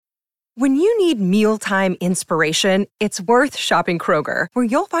When you need mealtime inspiration, it's worth shopping Kroger, where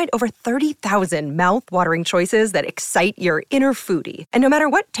you'll find over 30,000 mouth-watering choices that excite your inner foodie. And no matter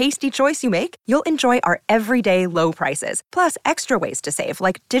what tasty choice you make, you'll enjoy our everyday low prices, plus extra ways to save,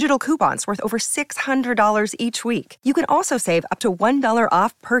 like digital coupons worth over $600 each week. You can also save up to $1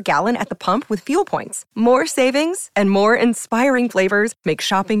 off per gallon at the pump with fuel points. More savings and more inspiring flavors make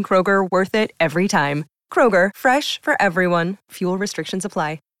shopping Kroger worth it every time. Kroger, fresh for everyone. Fuel restrictions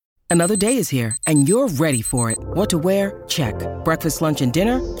apply. Another day is here, and you're ready for it. What to wear? Check. Breakfast, lunch, and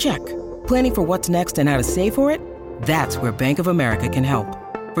dinner? Check. Planning for what's next and how to save for it? That's where Bank of America can help.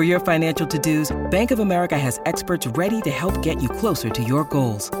 For your financial to-dos, Bank of America has experts ready to help get you closer to your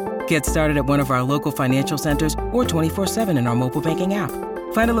goals. Get started at one of our local financial centers or 24/7 in our mobile banking app.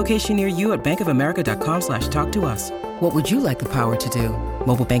 Find a location near you at bankofamerica.com/talktous. What would you like the power to do?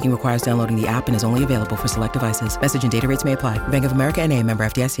 Mobile banking requires downloading the app and is only available for select devices. Message and data rates may apply. Bank of America N.A., member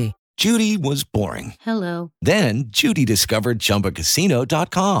FDIC. Judy was boring. Hello. Then Judy discovered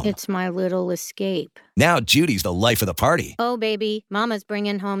ChumbaCasino.com. It's my little escape. Now Judy's the life of the party. Oh, baby, mama's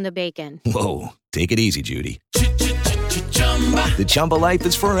bringing home the bacon. Whoa, take it easy, Judy. The Chumba life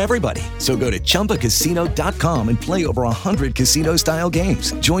is for everybody. So go to ChumbaCasino.com and play over 100 casino-style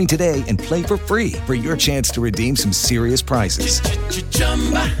games. Join today and play for free for your chance to redeem some serious prizes.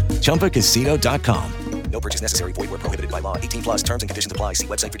 ChumbaCasino.com. No purchase necessary. Void where prohibited by law. 18 plus terms and conditions apply. See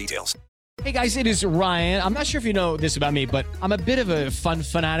website for details. Hey guys, it is Ryan. I'm not sure if you know this about me, but I'm a bit of a fun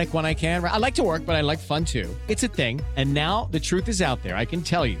fanatic when I can. I like to work, but I like fun too. It's a thing. And now the truth is out there. I can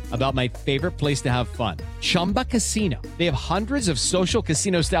tell you about my favorite place to have fun. Chumba Casino. They have hundreds of social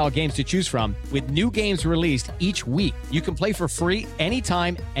casino style games to choose from with new games released each week. You can play for free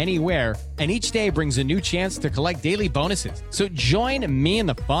anytime, anywhere. And each day brings a new chance to collect daily bonuses. So join me in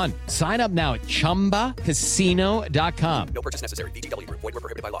the fun. Sign up now at ChumbaCasino.com. No purchase necessary. VGW. Void where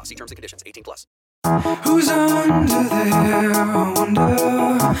prohibited by law. See terms and conditions. 18 plus. Who's under there? I wonder.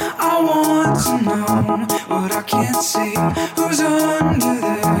 I want to know what I can't see. Who's under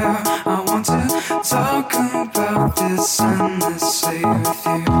there? I want to talk about this endlessly with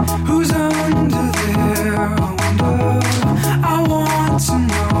you. Who's under there? I wonder. I want to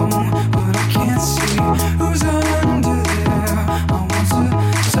know what I can't see. Who's under there? I want to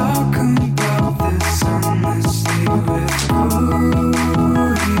talk about this endlessly with you.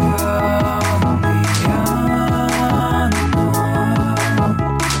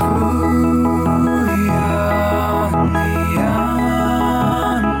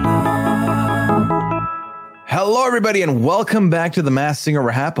 Hello, everybody, and welcome back to the Masked Singer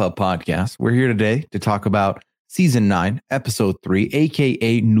Wrap-Up podcast. We're here today to talk about Season 9, Episode 3,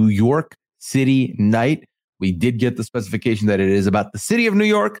 a.k.a. New York City Night. We did get the specification that it is about the city of New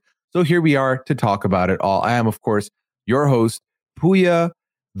York, so here we are to talk about it all. I am, of course, your host, Puya,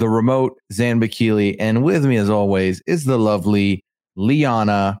 the remote Zanbakili, and with me, as always, is the lovely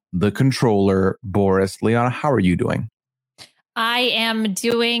Liana, the controller, Boris. Liana, how are you doing? I am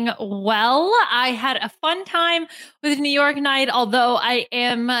doing well. I had a fun time with New York Night, although I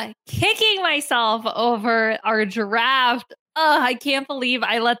am kicking myself over our draft. I can't believe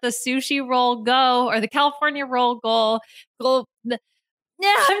I let the sushi roll go or the California roll go. Yeah,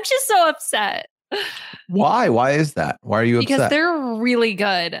 I'm just so upset. Why? Why is that? Why are you upset? Because they're really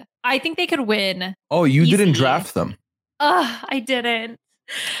good. I think they could win. Oh, you didn't draft them. I didn't.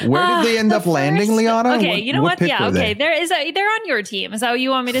 Where did they end up landing, Liana? Okay, you know what? Yeah, okay. They're on your team. Is that what you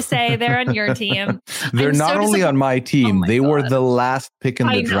want me to say? They're on your team. They're not only on my team. They were the last pick in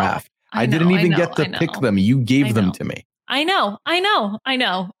the draft. I didn't even get to pick them. You gave them to me. I know.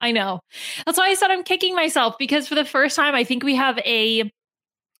 That's why I said I'm kicking myself, because for the first time, I think we have a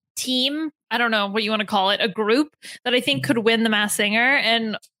team. I don't know what you want to call it, a group that I think could win the Masked Singer,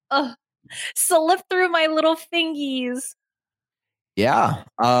 and slip through my little fingies. Yeah.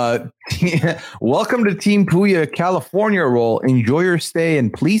 Welcome to Team Puya California roll. Enjoy your stay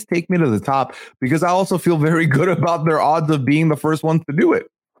and please take me to the top, because I also feel very good about their odds of being the first ones to do it.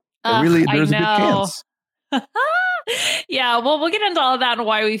 There's a good chance. Yeah, well, we'll get into all of that and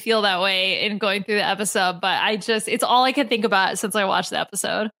why we feel that way in going through the episode. But it's all I can think about since I watched the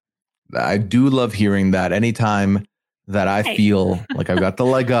episode. I do love hearing that. Anytime that I feel like I've got the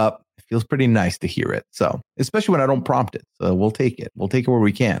leg up, it feels pretty nice to hear it. So, especially when I don't prompt it. So we'll take it. We'll take it where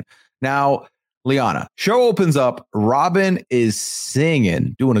we can. Now, Liana, show opens up. Robin is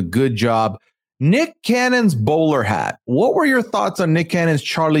singing, doing a good job. Nick Cannon's bowler hat. What were your thoughts on Nick Cannon's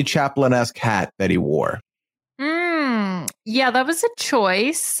Charlie Chaplin-esque hat that he wore? Yeah, that was a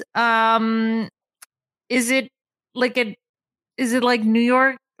choice. Is it like New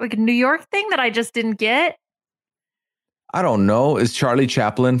York, like a New York thing that I just didn't get? I don't know. Is Charlie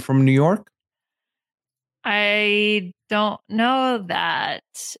Chaplin from New York? I don't know that.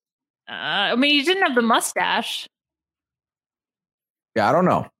 I mean, he didn't have the mustache. Yeah, I don't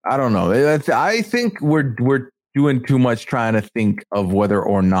know. I think we're doing too much trying to think of whether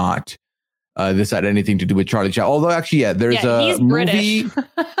or not this had anything to do with Charlie Chaplin. Although, actually, there's a movie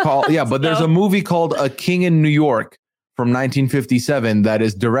called there's a movie called A King in New York from 1957 that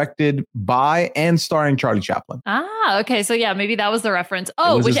is directed by and starring Charlie Chaplin. Ah, okay. So yeah, maybe that was the reference.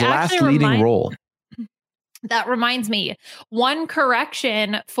 Oh, it was his last leading role. That reminds me, one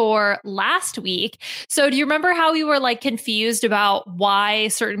correction for last week. So do you remember how we were like confused about why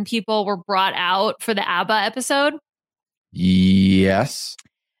certain people were brought out for the ABBA episode? Yes.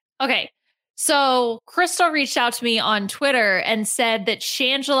 Okay. So Crystal reached out to me on Twitter and said that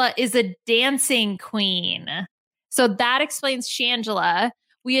Shangela is a dancing queen. So that explains Shangela.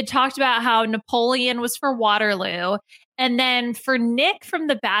 We had talked about how Napoleon was for Waterloo. And then for Nick from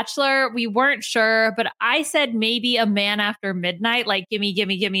The Bachelor, we weren't sure, but I said maybe A Man After Midnight, like gimme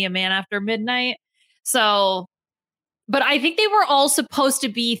A Man After Midnight. So, but I think they were all supposed to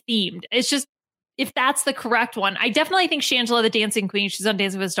be themed. It's just, if that's the correct one, I definitely think Shangela the Dancing Queen, she's on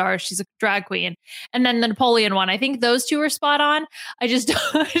Dancing with the Stars, she's a drag queen. And then the Napoleon one, I think those two are spot on. I just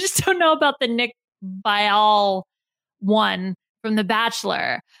don't know about the Nick Viall one from The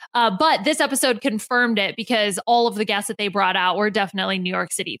Bachelor. But this episode confirmed it because all of the guests that they brought out were definitely New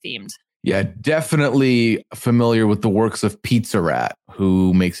York City themed. Yeah, definitely familiar with the works of Pizza Rat,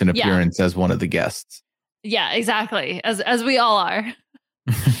 who makes an appearance as one of the guests. Yeah, exactly. As we all are.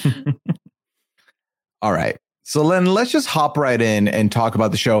 All right. So then let's just hop right in and talk about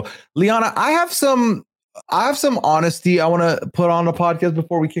the show. Liana, I have some honesty I want to put on the podcast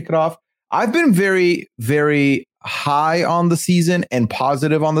before we kick it off. I've been very, very high on the season and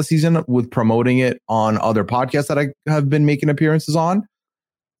positive on the season with promoting it on other podcasts that I have been making appearances on.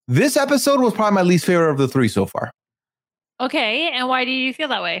 This episode was probably my least favorite of the three so far. Okay. And why do you feel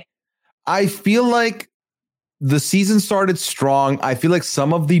that way? I feel like the season started strong. I feel like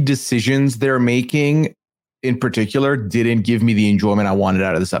some of the decisions they're making in particular didn't give me the enjoyment I wanted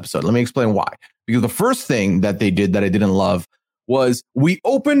out of this episode. Let me explain why. Because the first thing that they did that I didn't love was we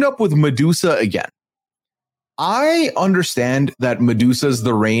opened up with Medusa again. I understand that Medusa's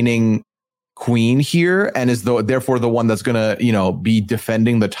the reigning queen here and is therefore the one that's going to, be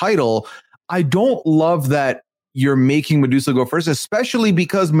defending the title. I don't love that you're making Medusa go first, especially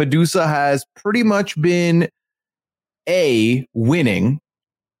because Medusa has pretty much been winning,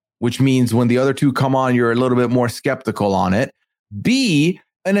 which means when the other two come on, you're a little bit more skeptical on it. B,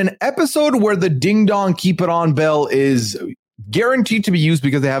 in an episode where the ding dong keep it on bell is guaranteed to be used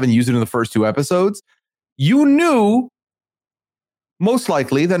because they haven't used it in the first two episodes, you knew most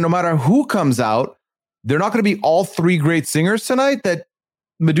likely that no matter who comes out, they're not going to be all three great singers tonight, that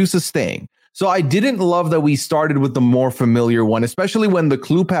Medusa's staying. So I didn't love that we started with the more familiar one, especially when the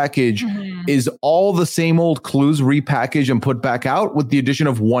clue package is all the same old clues repackaged and put back out with the addition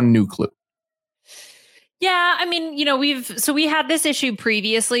of one new clue. Yeah, I mean, we had this issue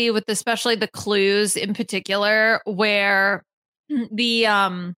previously with especially the clues in particular, where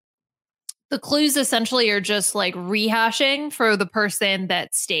the clues essentially are just like rehashing for the person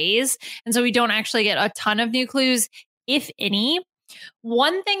that stays. And so we don't actually get a ton of new clues, if any.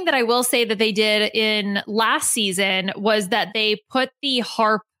 One thing that I will say that they did in last season was that they put the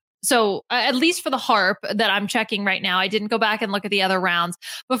harp. So at least for the harp that I'm checking right now, I didn't go back and look at the other rounds,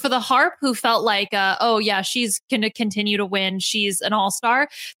 but for the harp who felt like, she's going to continue to win, she's an all-star,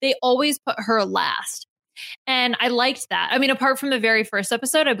 they always put her last. And I liked that. I mean, apart from the very first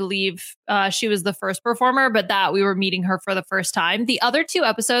episode, I believe she was the first performer, but that we were meeting her for the first time. The other two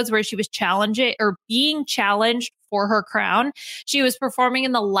episodes where she was being challenged for her crown, she was performing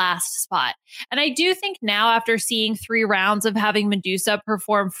in the last spot. And I do think now, after seeing 3 rounds of having Medusa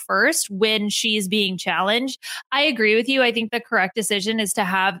perform first when she's being challenged, I agree with you. I think the correct decision is to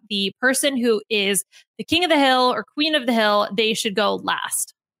have the person who is the king of the hill or queen of the hill, they should go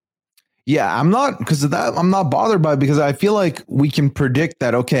last. Yeah, I'm not bothered by it because I feel like we can predict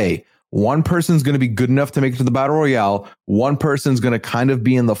that, okay, one person's going to be good enough to make it to the Battle Royale. One person's going to kind of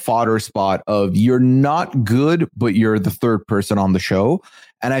be in the fodder spot of you're not good, but you're the third person on the show.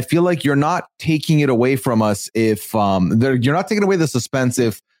 And I feel like you're not taking it away from us if you're not taking away the suspense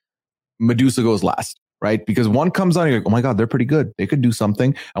if Medusa goes last, right? Because one comes on, you're like, oh my God, they're pretty good. They could do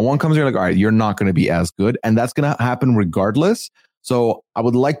something. And one comes, you're like, all right, you're not going to be as good. And that's going to happen regardless. So I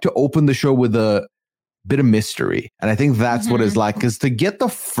would like to open the show with a bit of mystery. And I think that's what it's like, because to get the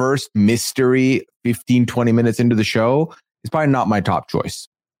first mystery 15, 20 minutes into the show is probably not my top choice.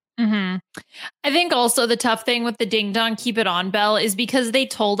 Mm-hmm. I think also the tough thing with the Ding Dong Keep It On bell is because they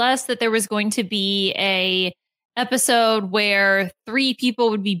told us that there was going to be a episode where 3 people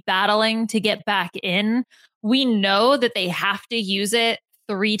would be battling to get back in. We know that they have to use it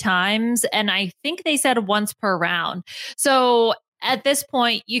 3 times. And I think they said once per round. So at this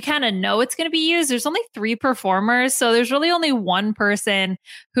point, you kind of know it's going to be used. There's only 3 performers. So there's really only one person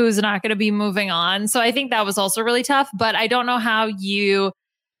who's not going to be moving on. So I think that was also really tough. But I don't know how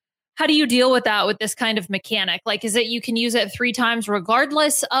do you deal with that with this kind of mechanic? Like, is it you can use it 3 times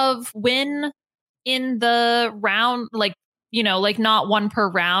regardless of when in the round, like, you know, like not one per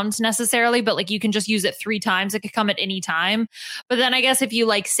round necessarily, but like you can just use it 3 times. It could come at any time. But then I guess if you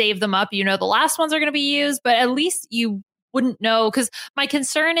like save them up, you know, the last ones are going to be used, but at least you wouldn't know. Because my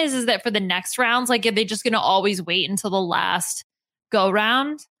concern is that for the next rounds, like, are they just going to always wait until the last go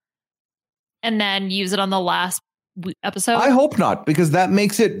round and then use it on the last episode? I hope not, because that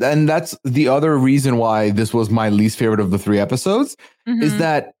makes it, and that's the other reason why this was my least favorite of the 3 episodes, is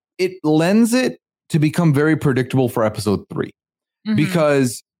that it lends it to become very predictable for episode 3.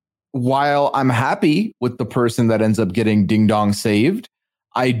 Because while I'm happy with the person that ends up getting Ding Dong saved,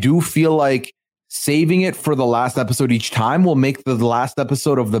 I do feel like saving it for the last episode each time will make the last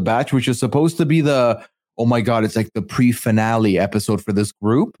episode of the batch, which is supposed to be the, oh my God, it's like the pre-finale episode for this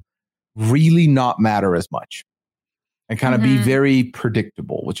group, really not matter as much. And kind of be very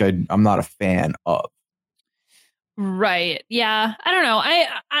predictable, which I'm not a fan of. Right. Yeah. I don't know.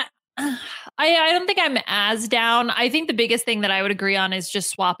 I don't think I'm as down. I think the biggest thing that I would agree on is just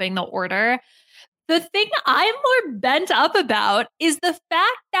swapping the order. The thing I'm more bent up about is the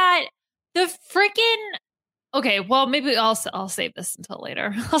fact that the freaking... Okay, well, maybe I'll save this until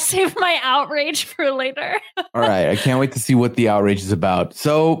later. I'll save my outrage for later. All right. I can't wait to see what the outrage is about.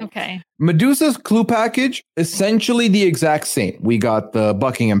 So Medusa's clue package, essentially the exact same. We got the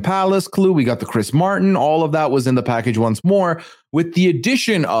Buckingham Palace clue. We got the Chris Martin. All of that was in the package once more, with the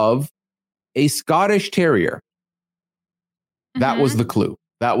addition of a Scottish Terrier. That was the clue.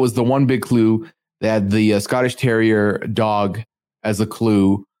 That was the one big clue. They had the Scottish Terrier dog as a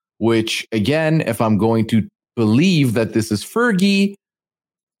clue, which, again, if I'm going to believe that this is Fergie's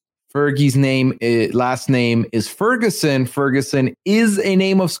last name is Ferguson. Ferguson is a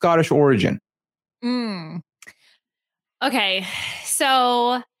name of Scottish origin. Okay,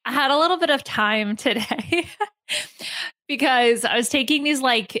 so I had a little bit of time today because I was taking these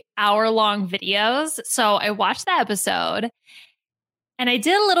like hour-long videos. So I watched the episode and I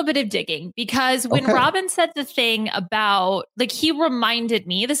did a little bit of digging because when Robin said the thing about, like, he reminded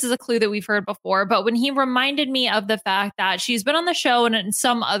me, this is a clue that we've heard before, but when he reminded me of the fact that she's been on the show and in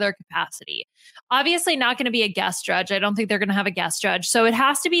some other capacity, obviously not going to be a guest judge. I don't think they're going to have a guest judge. So it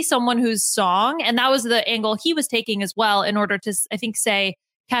has to be someone whose song, and that was the angle he was taking as well in order to, I think, say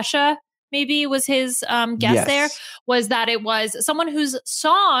Kesha maybe was his guest there, was that it was someone whose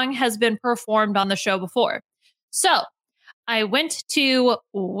song has been performed on the show before. So I went to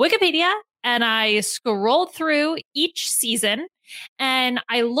Wikipedia and I scrolled through each season and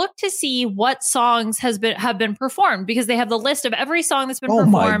I looked to see what songs have been performed, because they have the list of every song that's been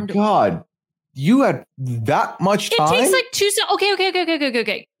performed. Oh my God. You had that much time? It takes like 2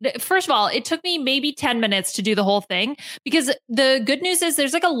 Okay. First of all, it took me maybe 10 minutes to do the whole thing, because the good news is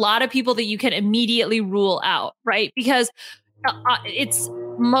there's like a lot of people that you can immediately rule out, right? Because it's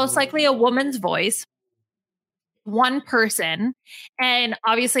most likely a woman's voice, one person, and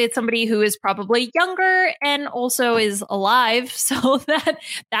obviously it's somebody who is probably younger and also is alive, so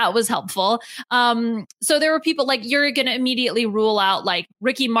that was helpful. So there were people like, you're gonna immediately rule out like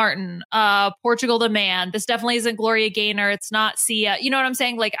Ricky Martin, Portugal the Man. This definitely isn't Gloria Gaynor, it's not Sia, you know what I'm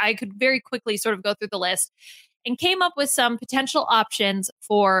saying? Like, I could very quickly sort of go through the list and came up with some potential options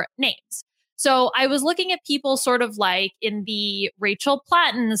for names. So I was looking at people sort of like in the Rachel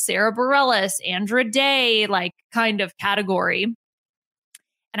Platten, Sarah Bareilles, Andra Day, like kind of category.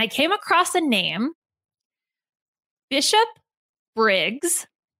 And I came across a name, Bishop Briggs.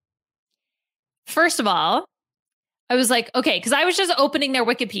 First of all, I was like, okay, because I was just opening their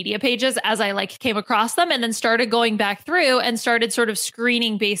Wikipedia pages as I like came across them, and then started going back through and started sort of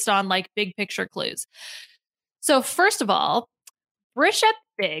screening based on like big picture clues. So first of all, Bishop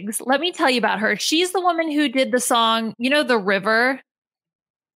Briggs, let me tell you about her. She's the woman who did the song, you know, The River,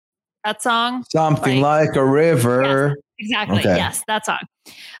 that song? Something like a river. Yes, exactly. Okay. Yes, that song.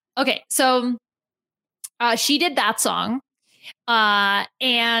 Okay, so she did that song.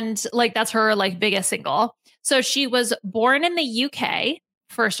 And like, that's her like biggest single. So she was born in the UK,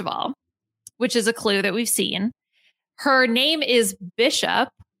 first of all, which is a clue that we've seen. Her name is Bishop,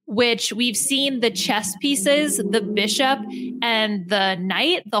 which we've seen the chess pieces, the bishop and the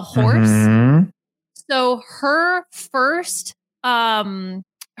knight, the horse. Mhm. So her first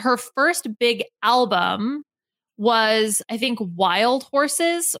big album was, I think, Wild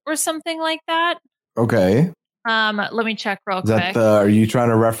Horses or something like that. Okay. Let me check real Is that quick. are you trying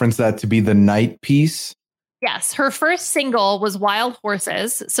to reference that to be the Night piece? Yes, her first single was Wild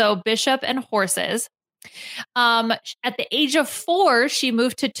Horses, so Bishop and Horses. At the age of 4, she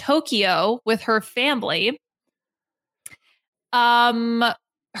moved to Tokyo with her family.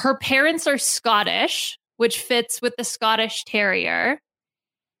 Her parents are Scottish, which fits with the Scottish Terrier.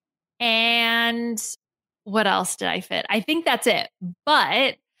 And what else did I fit? I think that's it.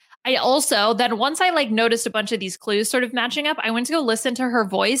 But I also, then once I noticed a bunch of these clues sort of matching up, I went to go listen to her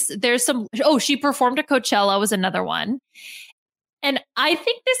voice. There's some, she performed at Coachella was another one. And I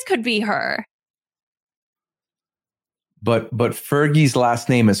think this could be her. But Fergie's last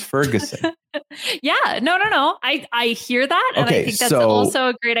name is Ferguson. Yeah, no. I hear that. And Okay, I think that's so- also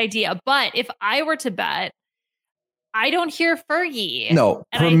a great idea. But if I were to bet, I don't hear Fergie. No,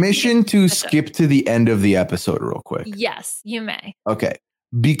 And I think permission it's to Bishop. skip to the end of the episode real quick. Yes, you may. Okay.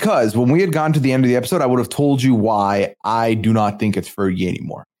 Because when we had gone to the end of the episode, I would have told you why I do not think it's Fergie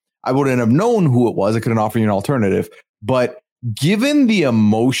anymore. I wouldn't have known who it was. I couldn't offer you an alternative. But given the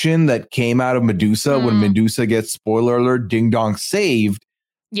emotion that came out of Medusa when Medusa gets, spoiler alert, ding dong saved,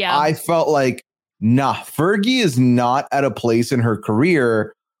 Yeah. I felt like, nah, Fergie is not at a place in her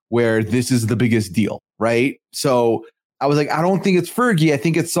career where this is the biggest deal, right? So I was like, I don't think it's Fergie. I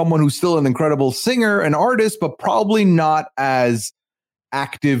think it's someone who's still an incredible singer and artist, but probably not as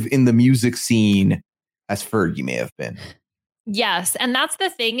active in the music scene as Fergie may have been. Yes. And that's the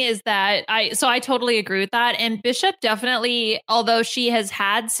thing is that I totally agree with that. And Bishop definitely, although she has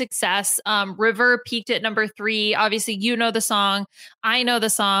had success, River peaked at number 3. Obviously, you know the song. I know the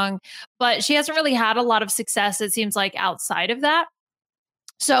song, but she hasn't really had a lot of success, it seems like, outside of that.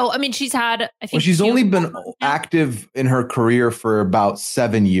 So, I mean, she's had, I think. Well, she's only been active in her career for about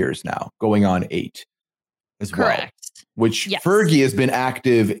 7 years now, going on 8 as well. Correct. Which Yes. Fergie has been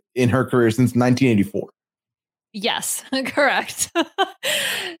active in her career since 1984. Yes, correct.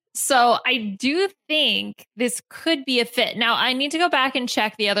 So I do think this could be a fit. Now, I need to go back and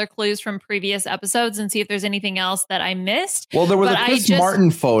check the other clues from previous episodes and see if there's anything else that I missed. Well, there was But a I Chris just-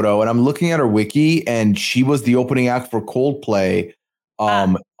 Martin photo, and I'm looking at her wiki, and she was the opening act for Coldplay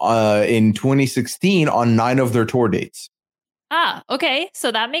in 2016 on 9 of their tour dates. Okay.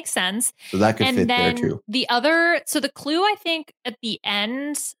 So that makes sense. So that could fit there then too. the clue, I think, at the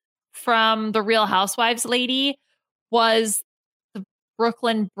end from the Real Housewives lady was the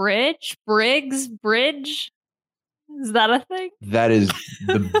Brooklyn Bridge. Briggs Bridge. Is that a thing? That is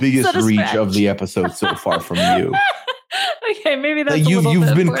the biggest Is that a reach stretch? of the episode so far from you. Okay, maybe that's Like a little you've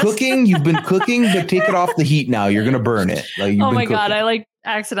bit been worse. cooking, but take it off the heat now. You're gonna burn it. Like you've Oh been my God, cooking. I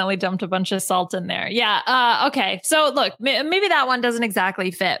accidentally dumped a bunch of salt in there. Yeah. Okay. So look, maybe that one doesn't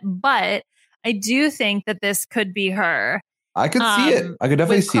exactly fit, but I do think that this could be her. I could see it. I could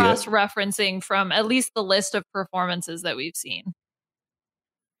definitely with see it. cross-referencing from at least the list of performances that we've seen.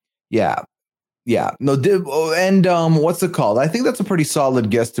 Yeah. No, and what's it called? I think that's a pretty solid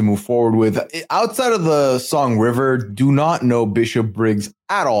guess to move forward with. Outside of the song River, do not know Bishop Briggs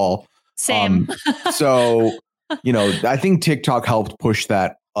at all. Same. So, I think TikTok helped push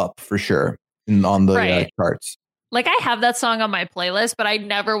that up for sure on the Right. charts. Like I have that song on my playlist, but I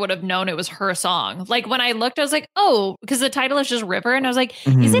never would have known it was her song. Like when I looked, I was like, oh, because the title is just River. And I was like,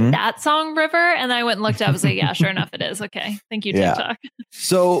 is it Mhm. that song River? And I went and looked up. I was like, yeah, sure enough it is. Okay. Thank you, Yeah. TikTok.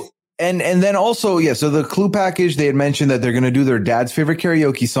 So, and then also, so the clue package, they had mentioned that they're going to do their dad's favorite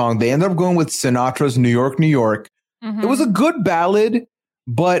karaoke song. They ended up going with Sinatra's New York, New York. Mhm. It was a good ballad,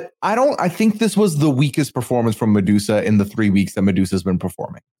 but I think this was the weakest performance from Medusa in the 3 weeks that Medusa's been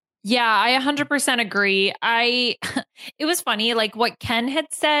performing. Yeah, I 100% agree. It was funny, like what Ken had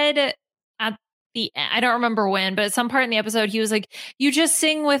said at I don't remember when, but at some part in the episode, he was like, you just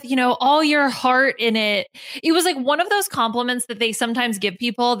sing with, all your heart in it. It was like one of those compliments that they sometimes give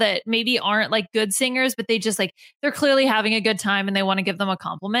people that maybe aren't like good singers, but they just they're clearly having a good time and they want to give them a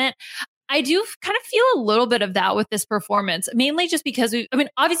compliment. I do kind of feel a little bit of that with this performance, mainly just because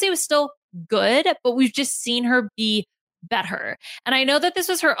obviously it was still good, but we've just seen her be better. And I know that this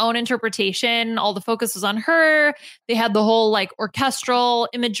was her own interpretation. All the focus was on her. They had the whole orchestral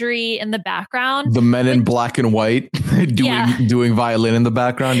imagery in the background. The men in black and white doing violin in the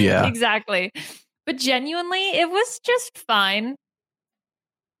background. Yeah, Exactly. But genuinely, it was just fine.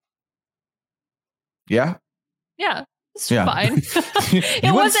 Yeah. Yeah. It's Yeah. fine. You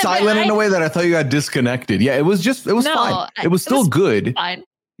went wasn't- silent in a way that I thought you got disconnected. Yeah, it was No, fine. It was still good. Fine.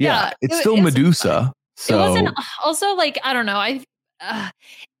 Yeah, it's still Medusa. So it wasn't also like, I don't know. I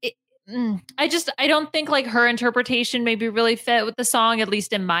don't think like her interpretation maybe really fit with the song, at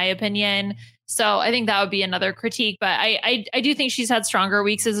least in my opinion. So I think that would be another critique, but I do think she's had stronger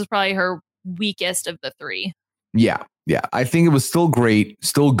weeks. This is probably her weakest of the three. Yeah. I think it was still great,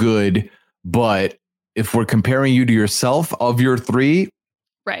 still good. But if we're comparing you to yourself of your three,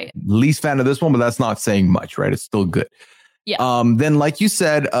 right, least fan of this one, but that's not saying much, right? It's still good. Yeah. Then, like you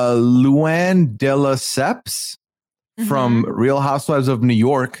said, Luann de Lesseps from Real Housewives of New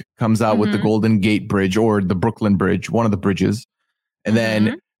York comes out with the Golden Gate Bridge or the Brooklyn Bridge, one of the bridges. And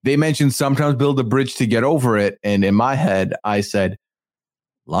then they mentioned sometimes build a bridge to get over it. And in my head, I said,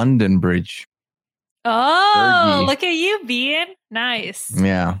 London Bridge. Oh, Fergie. Look at you being nice.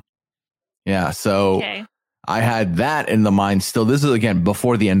 Yeah. So okay. I had that in the mind still. This is, again,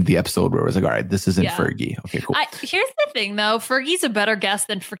 before the end of the episode where I was like, all right, this isn't Fergie. Okay, cool. Here's the thing, though. Fergie's a better guest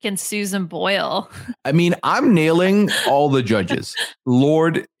than freaking Susan Boyle. I mean, I'm nailing all the judges.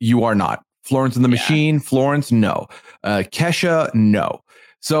 Lorde, you are not. Florence and the Machine, Florence, no. Kesha, no.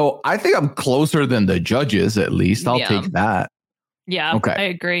 So I think I'm closer than the judges, at least. I'll take that. Yeah, okay. I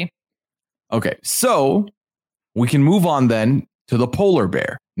agree. Okay, so we can move on then to the polar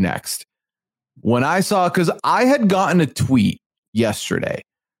bear next. When I saw, because I had gotten a tweet yesterday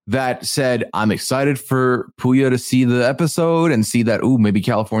that said, I'm excited for Puya to see the episode and see that, maybe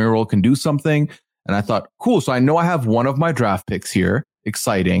California Roll can do something. And I thought, cool. So I know I have one of my draft picks here.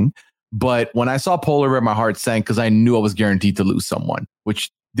 Exciting. But when I saw polar bear, my heart sank because I knew I was guaranteed to lose someone, which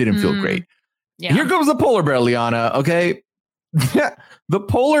didn't feel great. Yeah. Here comes the polar bear, Liana. Okay. The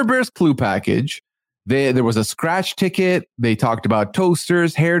polar bear's clue package. There was a scratch ticket. They talked about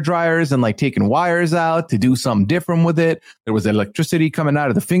toasters, hair dryers, and like taking wires out to do something different with it. There was electricity coming out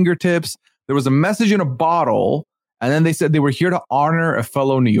of the fingertips. There was a message in a bottle. And then they said they were here to honor a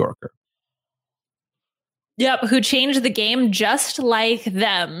fellow New Yorker. Yep, who changed the game just like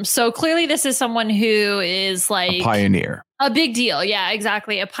them. So clearly this is someone who is like a pioneer. A big deal. Yeah,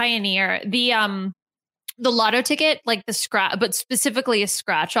 exactly. A pioneer. The lotto ticket, like the scratch, but specifically a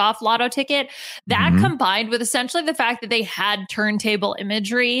scratch off lotto ticket, that combined with essentially the fact that they had turntable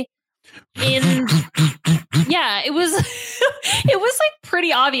imagery in, it was like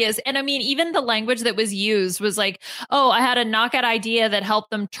pretty obvious. And I mean, even the language that was used was like, I had a knockout idea that helped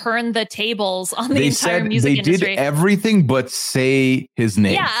them turn the tables on the entire music industry. They did everything but say his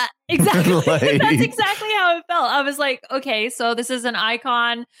name. Yeah, exactly. That's exactly how it felt. I was like, okay, so this is an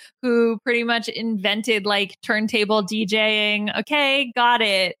icon who pretty much invented like turntable DJing. Okay, got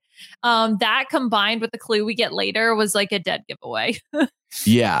it. That combined with the clue we get later was like a dead giveaway.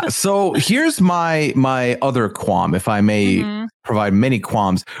 Yeah. So here's my other qualm, if I may provide many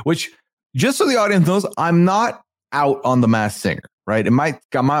qualms, which just so the audience knows, I'm not out on The Masked Singer, right? It might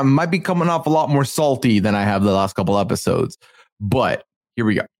be coming off a lot more salty than I have the last couple episodes, but here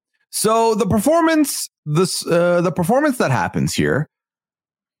we go. So the performance that happens here,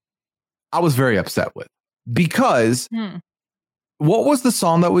 I was very upset with because what was the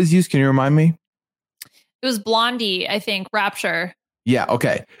song that was used? Can you remind me? It was Blondie, I think, Rapture. Yeah.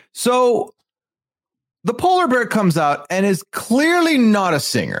 Okay. So the polar bear comes out and is clearly not a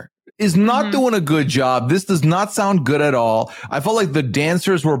singer, is not doing a good job. This does not sound good at all. I felt like the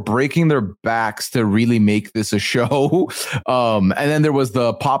dancers were breaking their backs to really make this a show. And then there was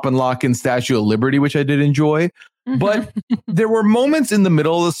the pop and lock in Statue of Liberty, which I did enjoy. But there were moments in the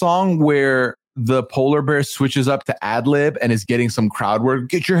middle of the song where the polar bear switches up to ad lib and is getting some crowd work.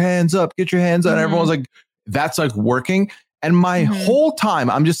 Get your hands up, get your hands up. And everyone's like, that's like working. And my whole time,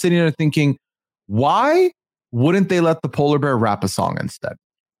 I'm just sitting there thinking, why wouldn't they let the polar bear rap a song instead?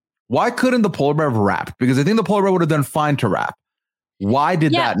 Why couldn't the polar bear have rapped? Because I think the polar bear would have done fine to rap. Why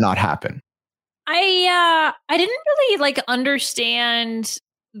did that not happen? I didn't really like understand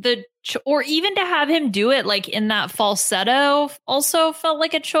or even to have him do it like in that falsetto also felt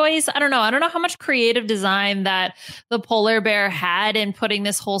like a choice. I don't know how much creative design that the polar bear had in putting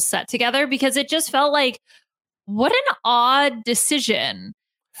this whole set together, because it just felt like, what an odd decision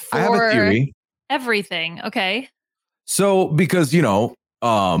for I have a theory. Everything. Okay. So, because, you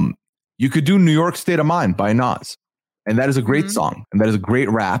could do New York State of Mind by Nas. And that is a great song. And that is a great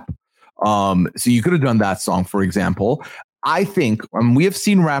rap. So you could have done that song, for example. I think we have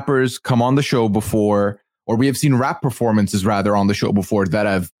seen rappers come on the show before, or we have seen rap performances rather on the show before that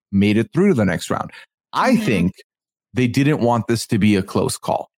have made it through to the next round. I think they didn't want this to be a close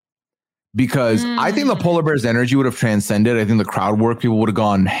call. Because I think the polar bear's energy would have transcended. I think the crowd work, people would have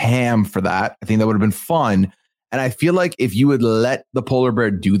gone ham for that. I think that would have been fun. And I feel like if you would let the polar bear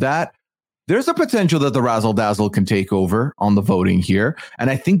do that, there's a potential that the Razzle Dazzle can take over on the voting here. And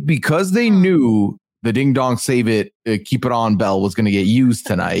I think because they knew the Ding Dong Save It, Keep It On bell was going to get used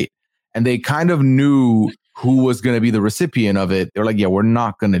tonight, and they kind of knew who was going to be the recipient of it, they're like, yeah, we're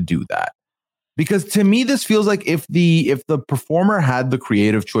not going to do that. Because to me, this feels like if the performer had the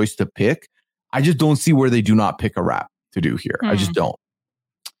creative choice to pick, I just don't see where they do not pick a rap to do here. I just don't.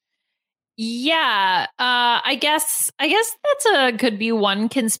 Yeah, I guess could be one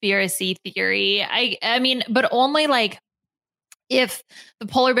conspiracy theory. I mean, but only like if the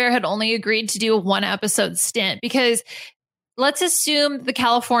polar bear had only agreed to do a 1 episode stint, because let's assume the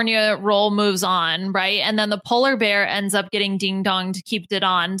California role moves on, right? And then the polar bear ends up getting ding dong to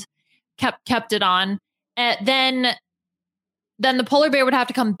kept it on. And then the polar bear would have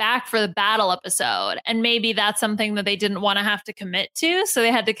to come back for the battle episode. And maybe that's something that they didn't want to have to commit to. So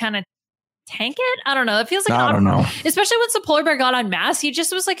they had to kind of tank it. I don't know. It feels like, I don't know. Especially once the polar bear got unmasked, he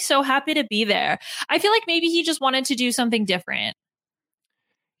just was like so happy to be there. I feel like maybe he just wanted to do something different.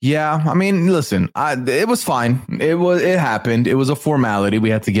 Yeah, I mean, listen, it was fine. It happened. It was a formality.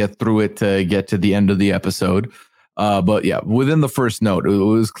 We had to get through it to get to the end of the episode. But yeah, within the first note, it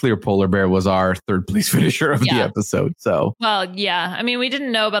was clear polar bear was our third place finisher of the episode. So, well, yeah. I mean, we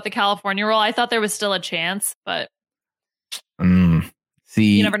didn't know about the California role. I thought there was still a chance, but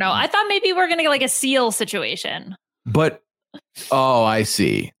see, you never know. I thought maybe we're gonna get like a Seal situation. But I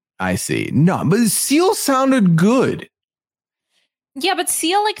see. No, but Seal sounded good. Yeah, but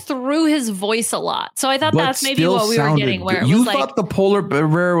Seal like threw his voice a lot. So I thought that's maybe what we were getting. Where you thought the polar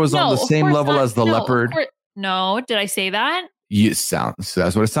bear was on the same level as the leopard? No, did I say that? That's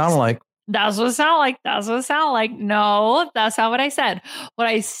what it sounded like. That's what it sounded like. No, that's not what I said. What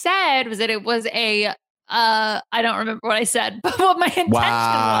I said was that it was a I don't remember what I said, but what my intention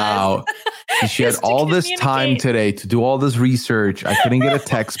was. She had all this time today to do all this research. I couldn't get a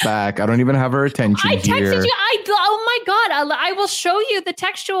text back. I don't even have her attention I texted here. you. Oh my God. I will show you the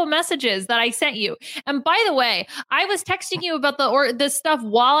textual messages that I sent you. And by the way, I was texting you about the stuff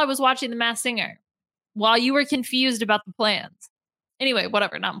while I was watching The Masked Singer, while you were confused about the plans. Anyway,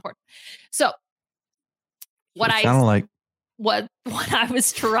 whatever, not important. So what I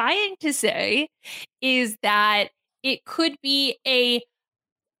was trying to say is that it could be a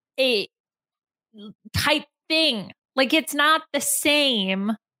type thing. Like it's not the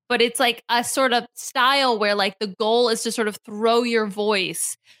same, but it's like a sort of style where like the goal is to sort of throw your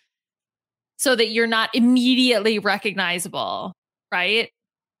voice so that you're not immediately recognizable, right?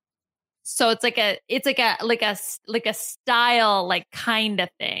 So it's like a style like kind of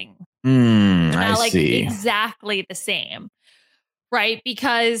thing. I see. Exactly the same. Right,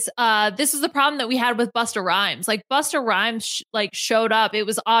 because this is the problem that we had with Busta Rhymes. Like Busta Rhymes showed up. It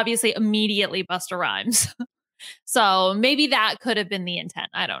was obviously immediately Busta Rhymes. So maybe that could have been the intent.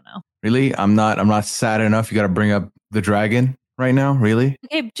 I don't know. Really? I'm not sad enough. You got to bring up the dragon right now. Really?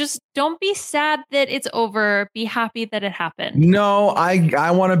 Okay, just don't be sad that it's over. Be happy that it happened. No,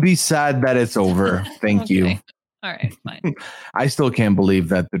 I want to be sad that it's over. Thank you. All right, fine. I still can't believe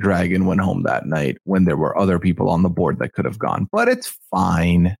that the dragon went home that night when there were other people on the board that could have gone. But it's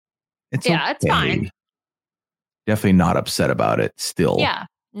fine. It's fine. Definitely not upset about it still. Yeah.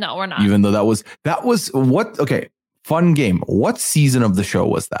 No, we're not. Even though that was what? Okay. Fun game. What season of the show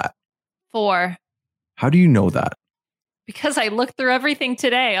was that? 4. How do you know that? Because I looked through everything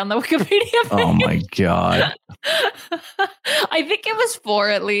today on the Wikipedia page. Oh my God. I think it was 4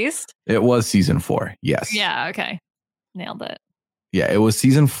 at least. It was season 4. Yes. Yeah. Okay. Nailed it. Yeah, it was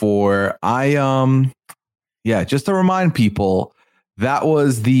season 4. Just to remind people, that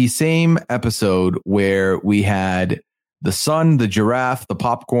was the same episode where we had the sun, the giraffe, the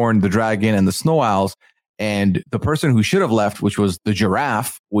popcorn, the dragon, and the snow owls. And the person who should have left, which was the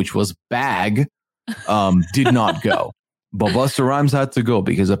giraffe, which was Bag, did not go. But Busta Rhymes had to go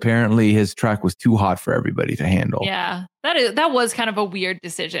because apparently his track was too hot for everybody to handle. Yeah, that was kind of a weird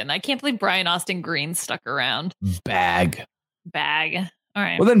decision. I can't believe Brian Austin Green stuck around. Bag. All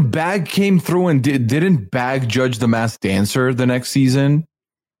right. Well, then Bag came through and didn't Bag judge The Masked Dancer the next season?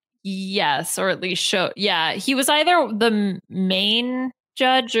 Yes, or at least show. Yeah, he was either the main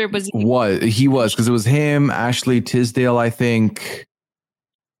judge or was he was because it was him, Ashley Tisdale, I think.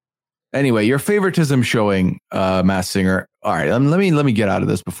 Anyway, your favoritism showing, Masked Singer. All right, let me get out of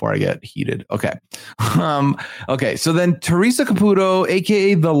this before I get heated. Okay, okay. So then Teresa Caputo,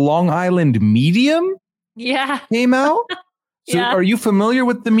 aka the Long Island Medium, came out. So are you familiar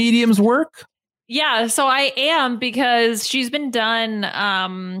with the Medium's work? Yeah, so I am because she's been done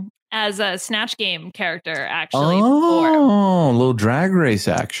as a Snatch Game character actually. Oh, a little drag race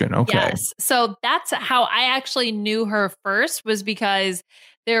action. Okay. Yes. So that's how I actually knew her first, was because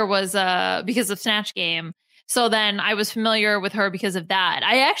there was because of Snatch Game. So then I was familiar with her because of that.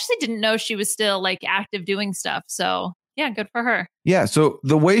 I actually didn't know she was still like active doing stuff. So yeah, good for her. Yeah. So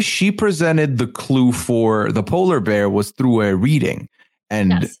the way she presented the clue for the polar bear was through a reading,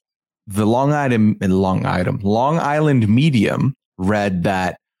 and the Long Island Medium read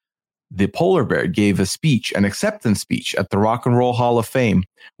that the polar bear gave a speech, an acceptance speech at the Rock and Roll Hall of Fame,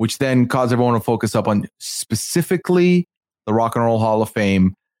 which then caused everyone to focus up on specifically the Rock and Roll Hall of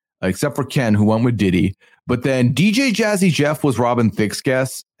Fame, except for Ken, who went with Diddy. But then DJ Jazzy Jeff was Robin Thicke's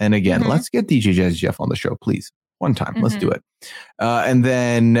guest. And again, let's get DJ Jazzy Jeff on the show, please. One time. Let's do it. And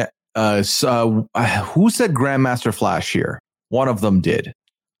then who said Grandmaster Flash here? One of them did.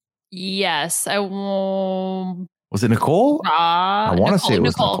 Yes. Was it Nicole? I want to say it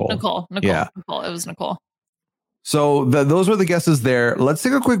was Nicole. Yeah. Nicole. It was Nicole. So those were the guesses there. Let's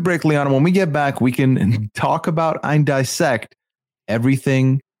take a quick break, Liana. When we get back, we can talk about and dissect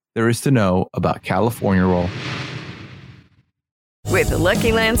everything there is to know about California Roll. With the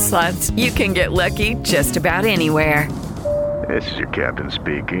Lucky Land Slots, you can get lucky just about anywhere. This is your captain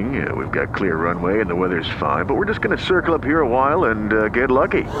speaking. We've got clear runway and the weather's fine, but we're just going to circle up here a while and get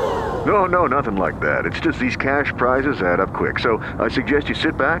lucky. No, nothing like that. It's just these cash prizes add up quick. So I suggest you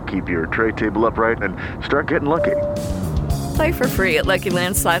sit back, keep your tray table upright, and start getting lucky. Play for free at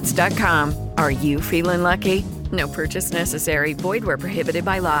LuckyLandSlots.com. Are you feeling lucky? No purchase necessary. Void where prohibited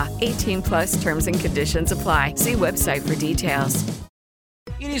by law. 18+ terms and conditions apply. See website for details.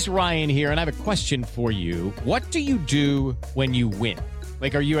 It is Ryan here, and I have a question for you. What do you do when you win?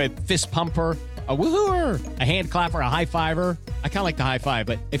 Like, are you a fist pumper, a woohooer, a hand clapper, a high fiver? I kind of like the high five,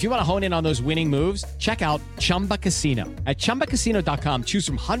 but if you want to hone in on those winning moves, check out Chumba Casino. At ChumbaCasino.com, choose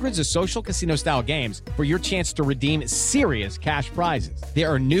from hundreds of social casino-style games for your chance to redeem serious cash prizes. There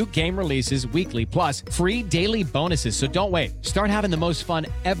are new game releases weekly, plus free daily bonuses. So don't wait. Start having the most fun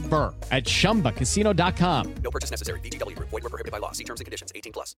ever at ChumbaCasino.com. No purchase necessary. VGW. Void where prohibited by law. See terms and conditions.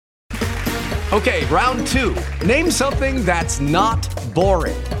 18+. Okay, round two. Name something that's not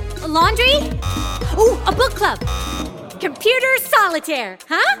boring. A laundry? Ooh, a book club. Computer solitaire,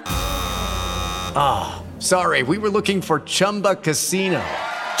 huh? Ah, oh, sorry. We were looking for Chumba Casino.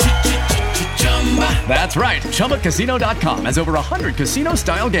 That's right. ChumbaCasino.com has over 100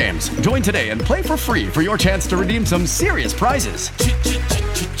 casino-style games. Join today and play for free for your chance to redeem some serious prizes.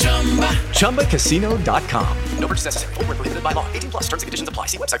 ChumbaCasino.com. No purchase necessary. Void where prohibited by law. 18+. Terms and conditions apply.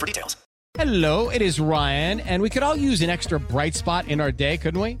 See website for details. Hello, it is Ryan, and we could all use an extra bright spot in our day,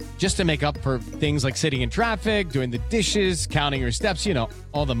 couldn't we? Just to make up for things like sitting in traffic, doing the dishes, counting your steps, you know,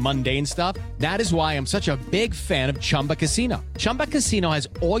 all the mundane stuff. That is why I'm such a big fan of Chumba Casino. Chumba Casino has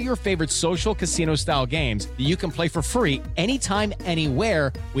all your favorite social casino-style games that you can play for free anytime,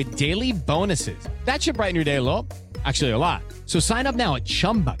 anywhere with daily bonuses. That should brighten your day a little. Actually, a lot. So sign up now at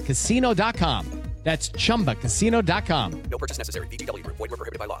ChumbaCasino.com. That's ChumbaCasino.com. No purchase necessary. VGW. Void where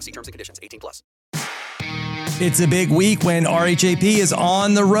prohibited by law. See terms and conditions. 18+. It's a big week when RHAP is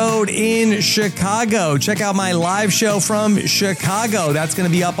on the road in Chicago. Check out my live show from Chicago. That's going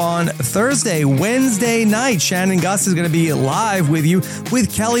to be up on Thursday, Wednesday night. Shannon Gus is going to be live with you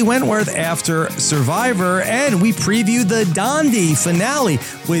with Kelly Wentworth after Survivor. And we preview the Dondi finale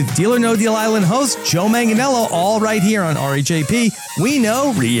with Deal or No Deal Island host Joe Manganiello, all right here on RHAP. We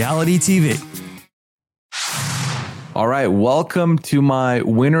know reality TV. All right, welcome to my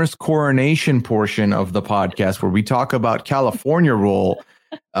winner's coronation portion of the podcast where we talk about California Roll.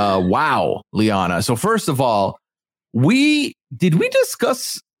 Wow, Liana. So first of all, did we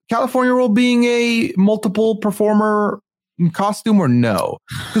discuss California Roll being a multiple performer costume or no?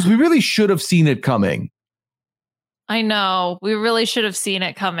 Because we really should have seen it coming. I know. We really should have seen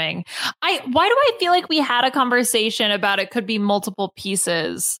it coming. Why do I feel like we had a conversation about it could be multiple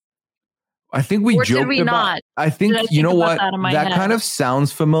pieces? I think we joked about. Not? I think you know what? That kind of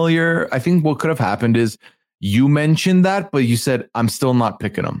sounds familiar. I think what could have happened is you mentioned that, but you said I'm still not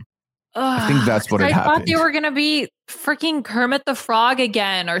picking them. I think that's what happened. I thought they were going to be freaking Kermit the Frog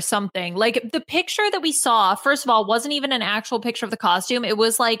again or something. Like the picture that we saw, first of all, wasn't even an actual picture of the costume. It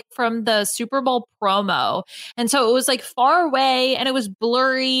was like from the Super Bowl promo. And so it was like far away and it was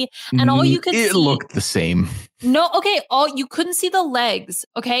blurry and all you could see. It looked the same. No, okay. You couldn't see the legs.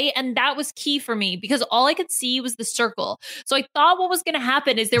 Okay. And that was key for me because all I could see was the circle. So I thought what was going to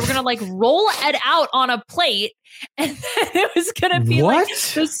happen is they were going to like roll it out on a plate and then it was going to be like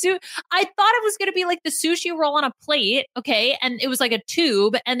the I thought it was going to be like the sushi roll on a plate. Okay. And it was like a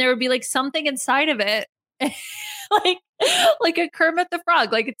tube and there would be like something inside of it. like a Kermit the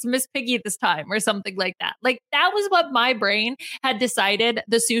Frog, like it's Miss Piggy this time or something like that. Like that was what my brain had decided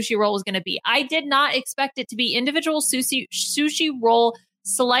the sushi roll was going to be. I did not expect it to be individual sushi roll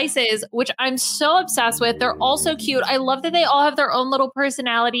slices, which I'm so obsessed with. They're all so cute. I love that they all have their own little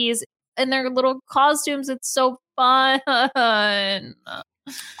personalities and their little costumes. It's so fun.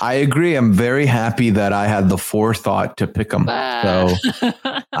 I agree. I'm very happy that I had the forethought to pick them. So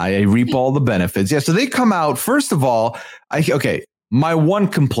I reap all the benefits. Yeah. So they come out. First of all, my one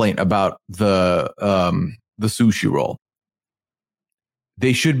complaint about the sushi roll.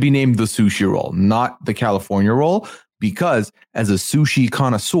 They should be named the sushi roll, not the California roll, because as a sushi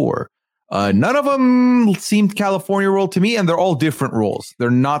connoisseur, none of them seemed California roll to me, and they're all different rolls. They're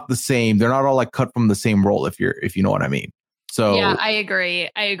not the same. They're not all like cut from the same roll, if you know what I mean. So yeah, I agree.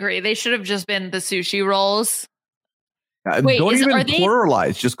 They should have just been the sushi rolls. Wait, don't even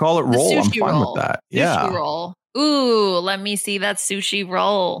pluralize. Just call it roll. I'm fine with that. Sushi roll. Ooh, let me see that sushi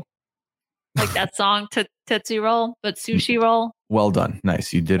roll. Like that song, Tootsie Roll, but sushi roll. Well done.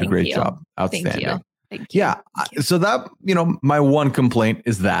 Nice. You did a great job. Outstanding. Thank you. Yeah. So that, my one complaint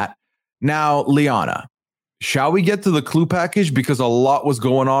is that. Now, Liana, shall we get to the clue package? Because a lot was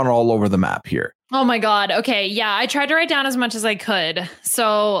going on all over the map here. Oh my God. Okay. Yeah. I tried to write down as much as I could.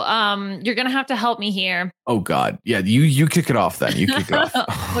 So you're going to have to help me here. Oh God. Yeah. You kick it off then. You kick it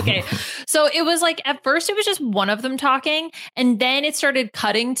off. Okay. So it was like, at first it was just one of them talking, and then it started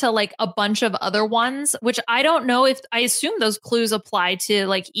cutting to like a bunch of other ones, which I don't know if I assume those clues apply to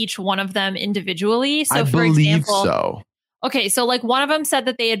like each one of them individually. So for example, so. Okay. So like one of them said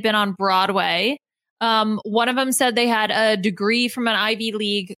that they had been on Broadway. One of them said they had a degree from an Ivy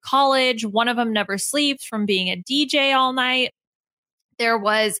League college. One of them never sleeps from being a DJ all night. There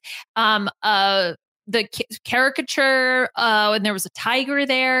was the caricature, and there was a tiger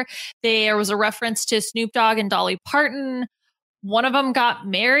there. There was a reference to Snoop Dogg and Dolly Parton. One of them got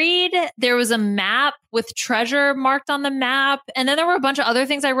married. There was a map with treasure marked on the map. And then there were a bunch of other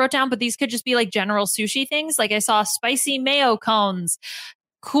things I wrote down, but these could just be like general sushi things. Like I saw spicy mayo cones,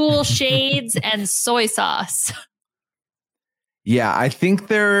 cool shades, and soy sauce. Yeah, I think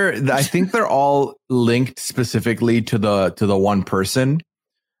they're all linked specifically to the one person.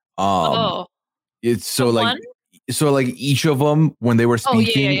 It's so like each of them when they were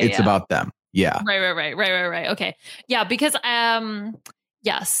speaking, it's about them. Yeah. Right. Okay. Yeah, because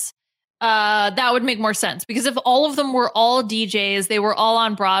yes. That would make more sense, because if all of them were all DJs, they were all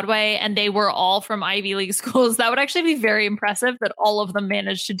on Broadway, and they were all from Ivy League schools, that would actually be very impressive that all of them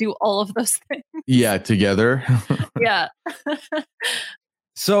managed to do all of those things. Yeah, together. Yeah.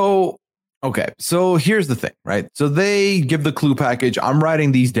 So here's the thing, right? So they give the clue package. I'm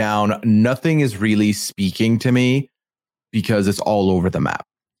writing these down. Nothing is really speaking to me because it's all over the map.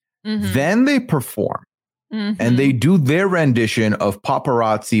 Mm-hmm. Then they perform. Mm-hmm. And they do their rendition of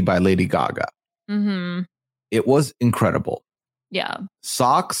Paparazzi by Lady Gaga. Mm-hmm. It was incredible. Yeah.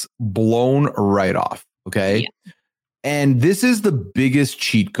 Socks blown right off. Okay. Yeah. And this is the biggest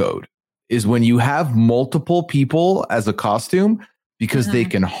cheat code, is when you have multiple people as a costume, because they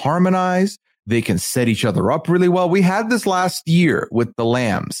can harmonize. They can set each other up really well. We had this last year with the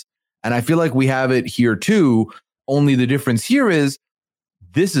Lambs, and I feel like we have it here too. Only the difference here is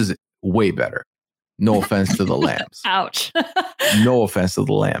this is way better. No offense to the Lambs. Ouch. No offense to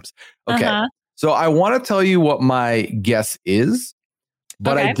the Lambs. Okay. So I want to tell you what my guess is,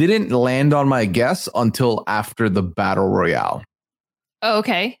 but I didn't land on my guess until after the Battle Royale. Oh,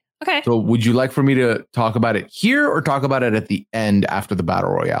 okay. Okay. So would you like for me to talk about it here or talk about it at the end after the Battle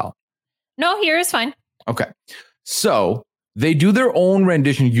Royale? No, here is fine. Okay. So they do their own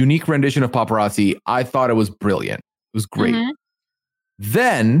unique rendition of Paparazzi. I thought it was brilliant. It was great. Mm-hmm.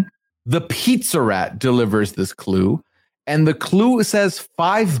 Then the Pizza Rat delivers this clue, and the clue says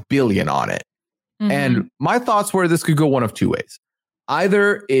 5 billion on it. Mm-hmm. And my thoughts were this could go one of two ways.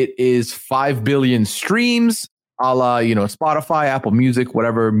 Either it is 5 billion streams, a la, Spotify, Apple Music,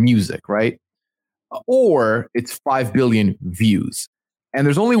 whatever music, right? Or it's 5 billion views. And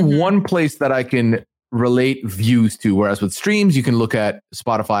there's only one place that I can relate views to, whereas with streams, you can look at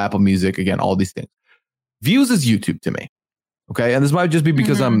Spotify, Apple Music, again, all these things. Views is YouTube to me. Okay. And this might just be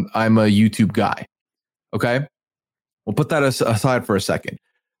because I'm a YouTube guy. Okay. We'll put that aside for a second.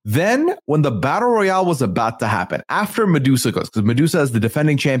 Then when the Battle Royale was about to happen, after Medusa goes, because Medusa as the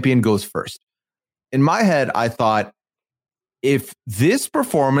defending champion goes first. In my head, I thought, if this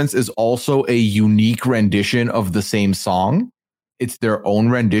performance is also a unique rendition of the same song, it's their own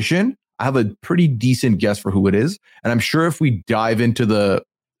rendition, I have a pretty decent guess for who it is. And I'm sure if we dive into the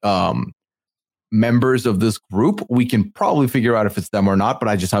members of this group, we can probably figure out if it's them or not, but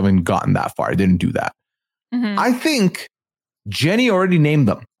I just haven't gotten that far. I didn't do that. Mm-hmm. I think Jenny already named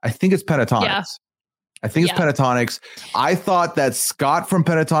them. I think it's Pentatonics. Yeah. I think it's Pentatonics. I thought that Scott from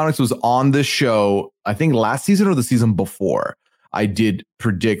Pentatonics was on this show, I think last season or the season before. I did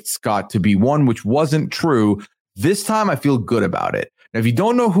predict Scott to be one, which wasn't true. This time I feel good about it. Now, if you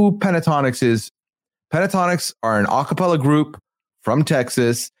don't know who Pentatonix is, Pentatonix are an a cappella group from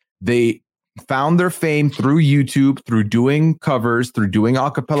Texas. They found their fame through YouTube, through doing covers, through doing a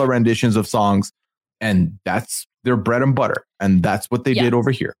cappella renditions of songs. And that's their bread and butter. And that's what they did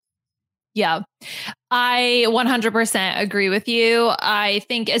over here. Yeah, I 100% agree with you. I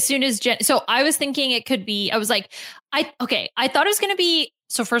think as soon as so I was thinking it could be, I was like, I thought it was going to be.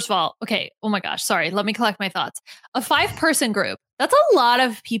 So first of all, oh my gosh, sorry. Let me collect my thoughts. A 5-person group. That's a lot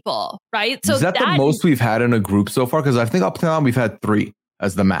of people, right? So is that the most we've had in a group so far? Because I think up to now we've had 3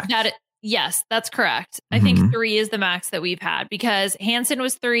 as the max. Yes, that's correct. I think 3 is the max that we've had because Hanson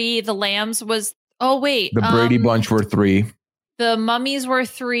was 3. The Lambs was, the Brady Bunch were 3. The Mummies were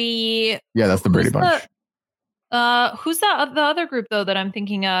 3. Yeah, that's the Brady Bunch. Who's the other group though that I'm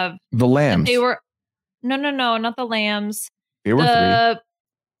thinking of? The Lambs. They were no, not the Lambs. They were 3.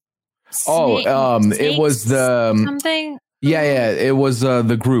 It was the something. Yeah, it was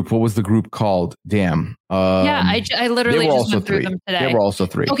the group. What was the group called? Damn. I literally just went through them today. They were also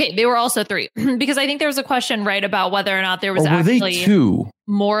 3. Okay, they were also 3 because I think there was a question right about whether or not there was actually they 2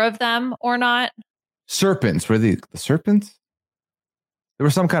 more of them or not. Serpents. Were they the serpents? There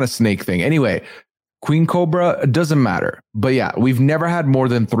was some kind of snake thing. Anyway, Queen Cobra, it doesn't matter. But yeah, we've never had more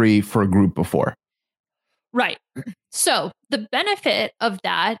than 3 for a group before. Right. So the benefit of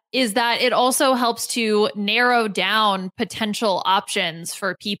that is that it also helps to narrow down potential options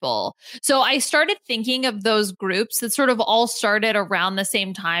for people. So I started thinking of those groups that sort of all started around the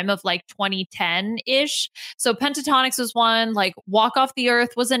same time of like 2010-ish. So Pentatonix was one, like Walk Off the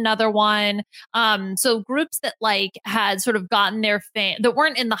Earth was another one. So groups that like had sort of gotten their fame, that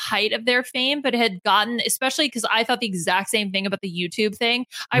weren't in the height of their fame, but had gotten, especially because I thought the exact same thing about the YouTube thing.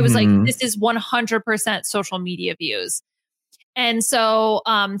 I was like, this is 100% social media views. And so,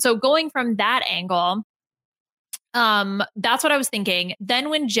 so going from that angle, that's what I was thinking. Then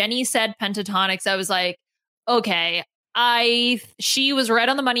when Jenny said Pentatonix, I was like, okay, she was right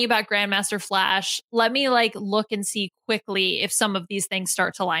on the money about Grandmaster Flash. Let me like look and see quickly if some of these things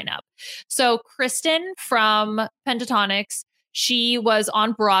start to line up. So Kristen from Pentatonix, she was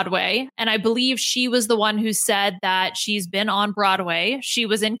on Broadway, and I believe she was the one who said that she's been on Broadway. She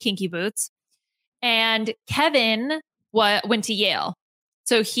was in Kinky Boots. And Kevin went to Yale.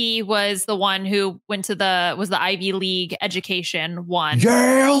 So he was the one who went to was the Ivy League education one.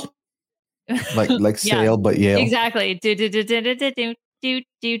 Yale. Like Sale, but Yale. Exactly.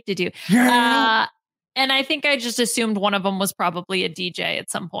 Yeah. And I think I just assumed one of them was probably a DJ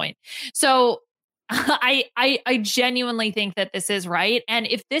at some point. So I genuinely think that this is right. And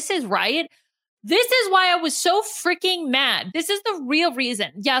if this is right, this is why I was so freaking mad. This is the real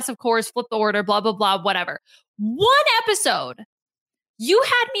reason. Yes, of course, flip the order, blah, blah, blah, whatever. One episode. You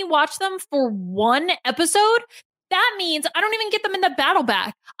had me watch them for one episode. That means I don't even get them in the battle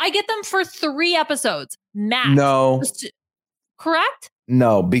back. I get them for 3 episodes max. No. Correct?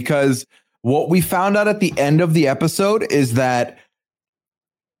 No, because what we found out at the end of the episode is that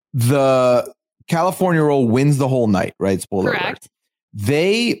the California Roll wins the whole night, right? Spoiler alert.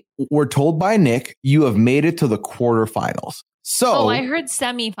 They were told by Nick, you have made it to the quarterfinals. So I heard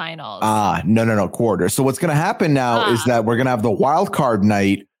semifinals. No, quarter. So what's going to happen now is that we're going to have the wild card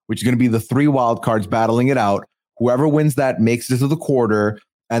night, which is going to be the 3 wild cards battling it out. Whoever wins that makes it to the quarter.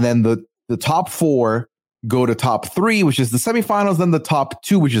 And then the top 4 go to top 3, which is the semifinals, then the top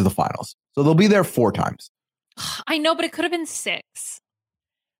 2, which is the finals. So they'll be there 4 times. I know, but it could have been 6.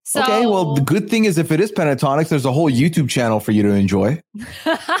 So, okay, well, the good thing is if it is Pentatonix, there's a whole YouTube channel for you to enjoy.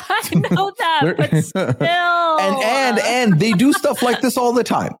 I know that, but still. And they do stuff like this all the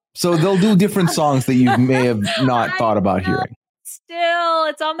time. So they'll do different songs that you may have not thought about hearing. Still,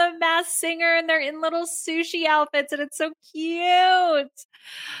 it's on the Masked Singer and they're in little sushi outfits and it's so cute.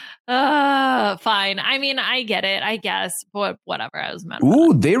 Fine. I mean, I get it, I guess, but whatever. I was mad.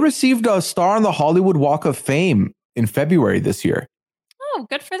 Ooh, they received a star on the Hollywood Walk of Fame in February this year. Oh,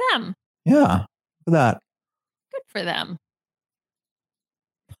 good for them. Yeah, look at that. Good for them.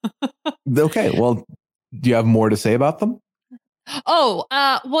 Okay, well, do you have more to say about them? Well,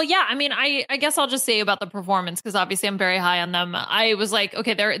 yeah. I mean, I guess I'll just say about the performance because obviously I'm very high on them. I was like,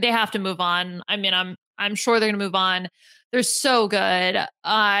 okay, they have to move on. I mean, I'm sure they're gonna move on. They're so good.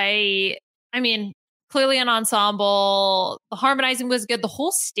 I mean, clearly an ensemble. The harmonizing was good. The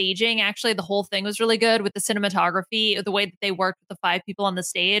whole staging, actually, the whole thing was really good with the cinematography, the way that they worked with the 5 people on the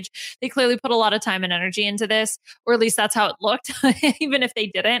stage. They clearly put a lot of time and energy into this, or at least that's how it looked, even if they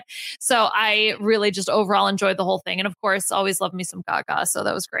didn't. So I really just overall enjoyed the whole thing. And of course, always love me some Gaga. So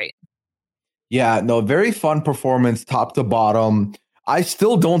that was great. Yeah, no, very fun performance, top to bottom. I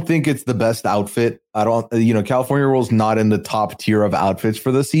still don't think it's the best outfit. I don't, California Roll's not in the top tier of outfits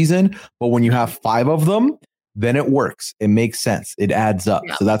for the season, but when you have 5 of them, then it works. It makes sense. It adds up.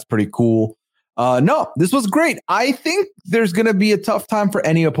 Yeah. So that's pretty cool. No, this was great. I think there's going to be a tough time for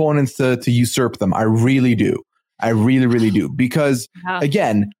any opponents to usurp them. I really do. I really, really do. Because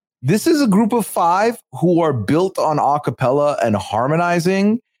again, this is a group of 5 who are built on acapella and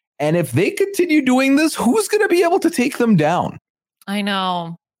harmonizing. And if they continue doing this, who's going to be able to take them down? I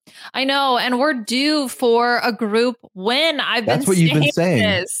know. And we're due for a group win. That's what you've been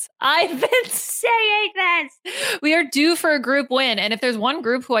saying. I've been saying this. We are due for a group win. And if there's one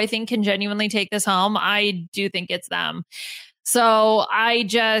group who I think can genuinely take this home, I do think it's them. So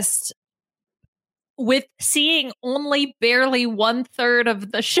with seeing only barely 1/3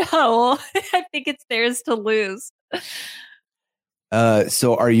 of the show, I think it's theirs to lose.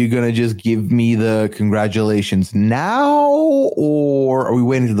 So are you going to just give me the congratulations now, or are we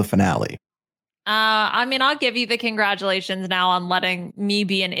waiting to the finale? I'll give you the congratulations now on letting me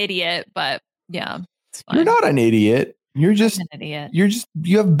be an idiot, but yeah, it's fine. You're not an idiot. You're just an idiot.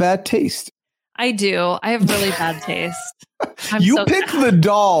 You have bad taste. I do. I have really bad taste. You picked the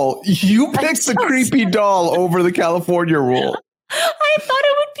doll. You picked the creepy doll over the California Roll. I thought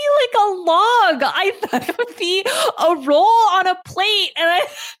it would be like a log. I thought it would be a roll on a plate. And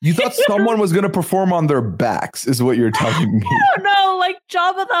you thought someone was going to perform on their backs, is what you're telling me. I don't know, like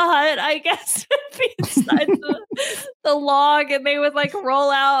Jabba the Hutt, I guess, would be inside the log and they would like roll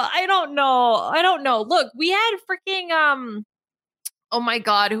out. I don't know. Look, we had freaking, oh my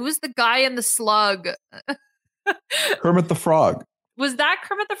God, who was the guy in the slug? Kermit the Frog. Was that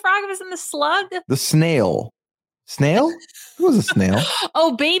Kermit the Frog who was in the slug? The snail. Snail? Who was a snail?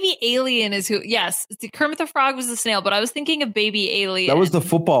 Oh, Baby Alien is who. Yes, Kermit the Frog was the snail, but I was thinking of Baby Alien. That was the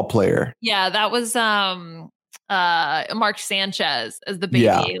football player. Yeah, that was Mark Sanchez as the Baby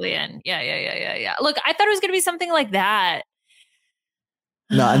Alien. Yeah. Look, I thought it was going to be something like that.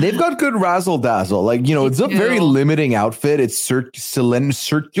 No, and they've got good razzle dazzle. Like, it's a very limiting outfit. It's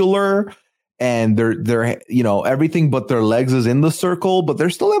circular. And they're everything but their legs is in the circle, but they're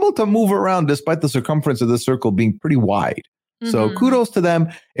still able to move around despite the circumference of the circle being pretty wide. Mm-hmm. So kudos to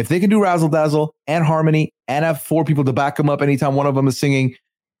them. If they can do razzle dazzle and harmony and have 4 people to back them up anytime one of them is singing,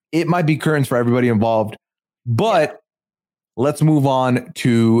 it might be currents for everybody involved. But let's move on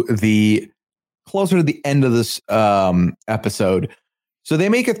to closer to the end of this episode. So they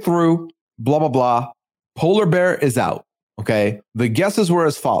make it through, blah, blah, blah. Polar Bear is out. Okay, the guesses were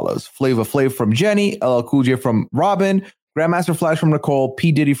as follows: Flava Flav from Jenny, LL Cool J from Robin, Grandmaster Flash from Nicole,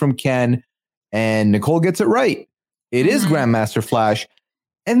 P. Diddy from Ken, and Nicole gets it right. It is Grandmaster Flash.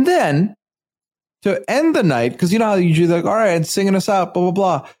 And then to end the night, because you know how usually like, all right, singing us out, blah,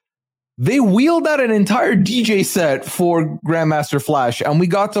 blah, blah. They wheeled out an entire DJ set for Grandmaster Flash, and we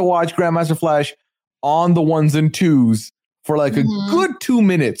got to watch Grandmaster Flash on the 1s and 2s for like a good 2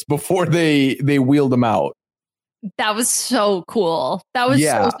 minutes before they wheeled them out. That was so cool. That was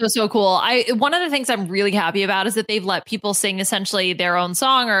so cool. One of the things I'm really happy about is that they've let people sing essentially their own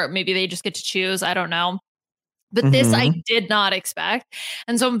song, or maybe they just get to choose. I don't know. But this I did not expect.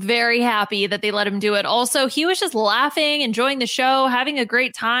 And so I'm very happy that they let him do it. Also, he was just laughing, enjoying the show, having a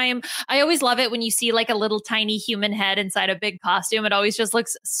great time. I always love it when you see like a little tiny human head inside a big costume. It always just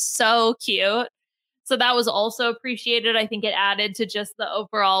looks so cute. So that was also appreciated. I think it added to just the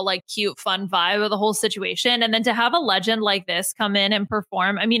overall like cute, fun vibe of the whole situation. And then to have a legend like this come in and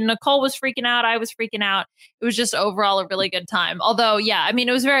perform. I mean, Nicole was freaking out. I was freaking out. It was just overall a really good time. Although, yeah, I mean,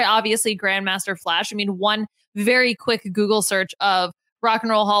 it was very obviously Grandmaster Flash. I mean, one very quick Google search of Rock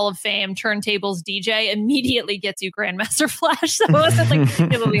and Roll Hall of Fame turntables DJ immediately gets you Grandmaster Flash. So it wasn't like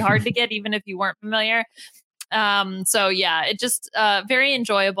particularly hard to get, even if you weren't familiar. So yeah, it just very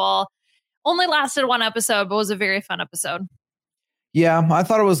enjoyable. Only lasted 1 episode, but was a very fun episode. Yeah, I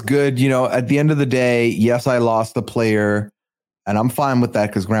thought it was good. At the end of the day, yes, I lost the player, and I'm fine with that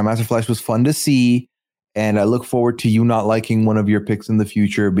because Grandmaster Flash was fun to see. And I look forward to you not liking one of your picks in the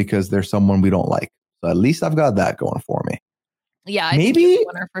future because there's someone we don't like. So at least I've got that going for me. Yeah, I think you're the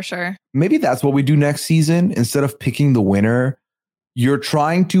winner for sure. Maybe that's what we do next season. Instead of picking the winner, you're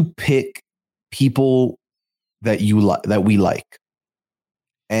trying to pick people that that we like.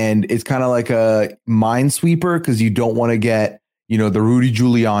 And it's kind of like a minesweeper because you don't want to get, the Rudy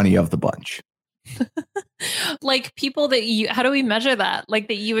Giuliani of the bunch. Like people that you, how do we measure that? Like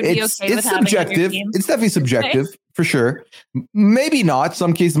that you would be okay with having on your subjective. team? It's definitely subjective for sure. Maybe not.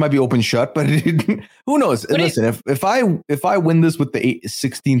 Some cases might be open shut, but who knows? And listen, if I win this with the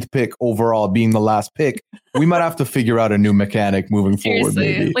 16th pick overall being the last pick, we might have to figure out a new mechanic moving forward.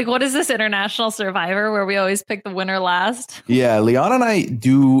 Maybe. Like what is this International Survivor where we always pick the winner last? Yeah, Leon and I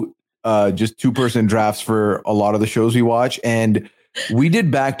do just 2-person drafts for a lot of the shows we watch, and we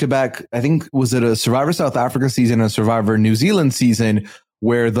did back-to-back, I think, was it a Survivor South Africa season and a Survivor New Zealand season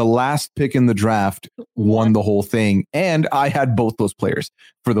where the last pick in the draft won the whole thing. And I had both those players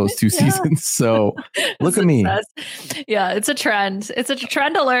for those 2 seasons. So look at me. Yeah, it's a trend. It's a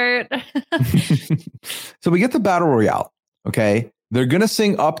trend alert. So we get the Battle Royale. Okay. They're going to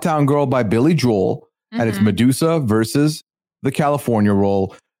sing Uptown Girl by Billy Joel, and it's Medusa versus the California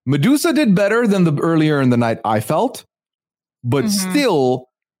Roll. Medusa did better than the earlier in the night, I felt. But still,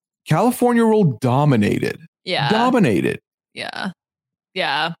 California Roll dominated. Yeah. Dominated. Yeah.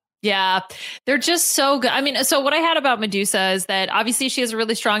 Yeah. Yeah. They're just so good. I mean, so what I had about Medusa is that obviously she has a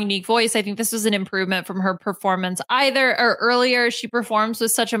really strong, unique voice. I think this was an improvement from her performance earlier. She performs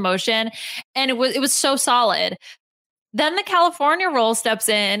with such emotion and it was so solid. Then the California Roll steps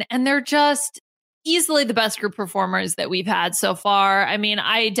in and they're just easily the best group performers that we've had so far. I mean,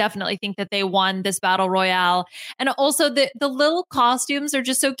 I definitely think that they won this battle royale. And also the little costumes are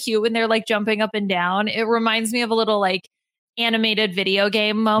just so cute when they're like jumping up and down. It reminds me of a little like animated video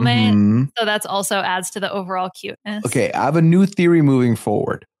game moment. So that's also adds to the overall cuteness. Okay, I have a new theory moving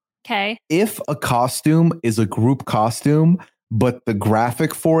forward. Okay. If a costume is a group costume, but the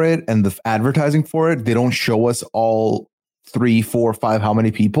graphic for it and the advertising for it, they don't show us all 3, 4, 5, how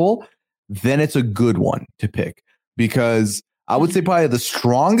many people, then it's a good one to pick, because I would say probably the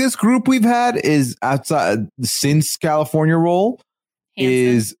strongest group we've had is outside since California Roll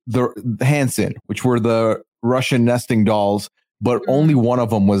is the Hanson, which were the Russian nesting dolls, but only one of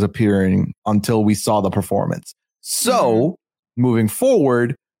them was appearing until we saw the performance. So moving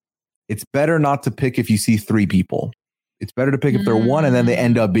forward, it's better not to pick if you see 3 people. It's better to pick if they're one and then they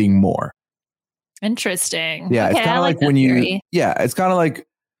end up being more. Interesting. Yeah, okay, it's kind of like when it's kind of like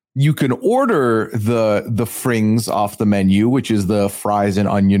you can order the frings off the menu, which is the fries and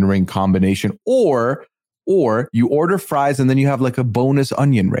onion ring combination, or you order fries and then you have like a bonus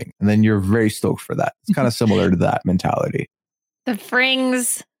onion ring, and then you're very stoked for that. It's kind of similar to that mentality. The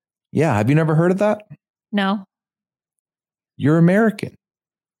frings. Yeah, have you never heard of that? No. You're American.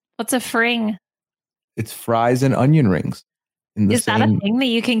 What's a fring? It's fries and onion rings. Is that a thing that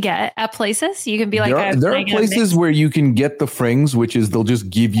you can get at places? You can be like, there are places where you can get the frings, which is they'll just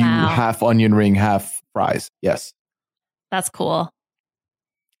give you half onion ring, half fries. Yes. That's cool.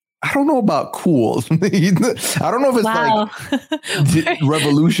 I don't know about cool. I don't know if it's like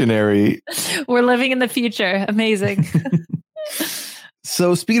revolutionary. We're living in the future. Amazing.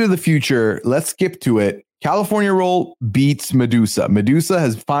 So speaking of the future, let's skip to it. California Roll beats Medusa. Medusa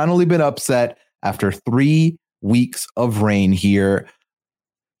has finally been upset after 3 weeks of reign here.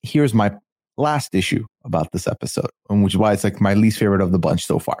 Here's my last issue about this episode, and which is why it's like my least favorite of the bunch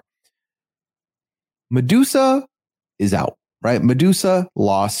so far. Medusa is out, right? Medusa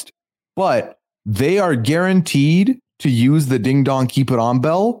lost, but they are guaranteed to use the Ding Dong Keep It On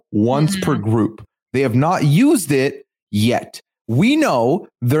bell once per group. They have not used it yet. We know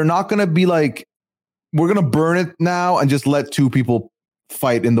they're not going to be like, we're going to burn it now and just let 2 people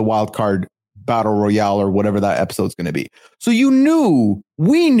fight in the wild card battle royale or whatever that episode's going to be. So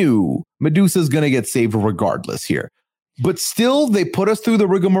we knew Medusa's going to get saved regardless here. But still, they put us through the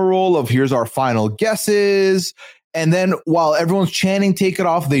rigmarole of here's our final guesses. And then while everyone's chanting, take it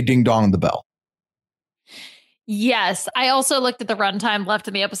off, they ding dong the bell. Yes. I also looked at the runtime left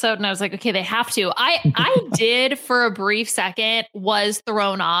in the episode and I was like, okay, they have to. I did for a brief second was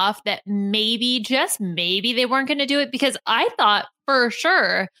thrown off that maybe, just maybe they weren't going to do it, because I thought for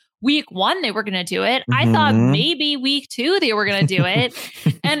sure week 1 they were going to do it. I thought maybe week 2 they were going to do it.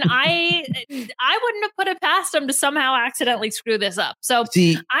 And I wouldn't have put it past them to somehow accidentally screw this up. So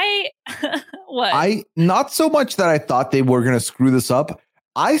what? I not so much that I thought they were going to screw this up.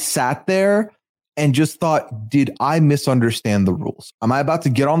 I sat there and just thought, did I misunderstand the rules? Am I about to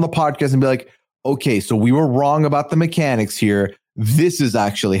get on the podcast and be like, okay, so we were wrong about the mechanics here. This is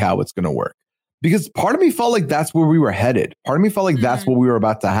actually how it's going to work. Because part of me felt like that's where we were headed. Part of me felt like that's what we were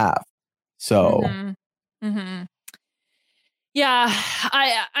about to have. So, yeah,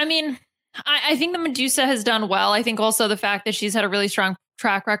 I mean, I think the Medusa has done well. I think also the fact that she's had a really strong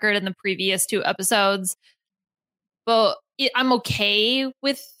track record in the previous 2 episodes. But I'm okay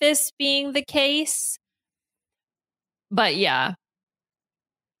with this being the case. But yeah.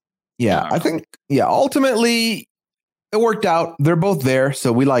 Yeah, I think, ultimately it worked out. They're both there.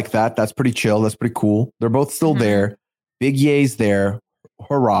 So we like that. That's pretty chill. That's pretty cool. They're both still there. Big Ye's there.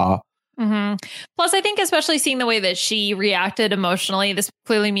 Hurrah. Plus, I think especially seeing the way that she reacted emotionally, this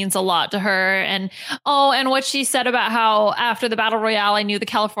clearly means a lot to her. And what she said about how after the Battle Royale, I knew the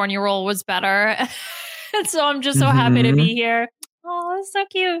California role was better. And so I'm just so happy to be here. Oh, it's so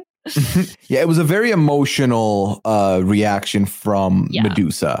cute. Yeah, it was a very emotional reaction from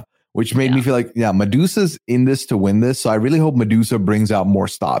Medusa, which made me feel like, Medusa's in this to win this. So I really hope Medusa brings out more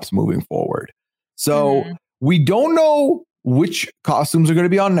stops moving forward. So we don't know which costumes are going to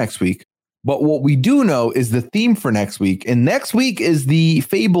be on next week. But what we do know is the theme for next week. And next week is the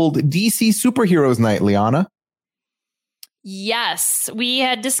fabled DC Superheroes Night, Liana. Yes, we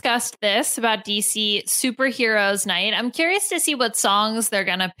had discussed this about DC Superheroes Night. I'm curious to see what songs they're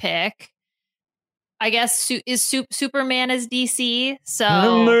going to pick. I guess Superman is DC. So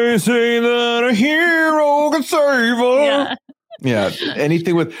and they say that a hero can save us. Yeah,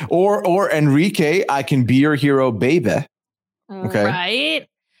 anything with or Enrique, I can be your hero, baby. Okay. Right.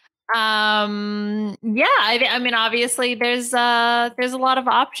 I mean, obviously there's a lot of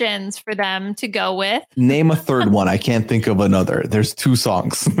options for them to go with. Name a third one. I can't think of another. There's 2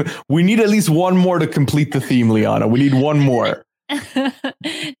 songs. We need at least one more to complete the theme, Liana. We need one more.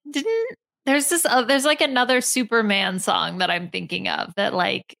 There's like another Superman song that I'm thinking of that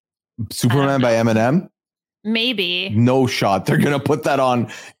like Superman by Eminem. Maybe. No shot. They're going to put that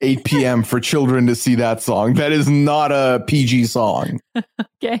on 8 p.m. for children to see that song. That is not a PG song.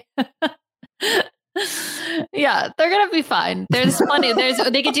 Okay. Yeah, they're going to be fine. There's plenty.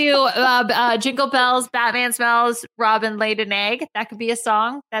 They could do Jingle Bells, Batman Smells, Robin Laid an Egg. That could be a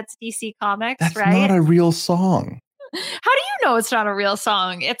song. That's DC Comics, That's right? not a real song. How do you know it's not a real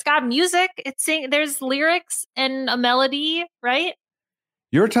song? It's got music. There's lyrics and a melody, right?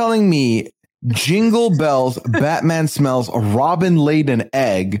 You're telling me Jingle Bells, Batman Smells, Robin Laid an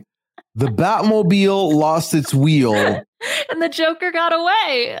Egg, the Batmobile lost its wheel, and the Joker got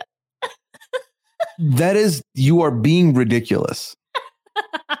away. That is, you are being ridiculous.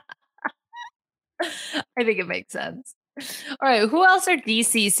 I think it makes sense. All right, who else are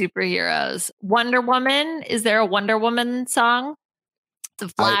DC superheroes? Wonder Woman. Is there a Wonder Woman song? The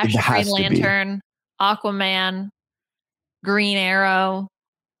Flash, Green Lantern, Aquaman, Green Arrow,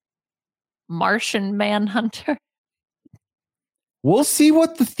 Martian Manhunter. We'll see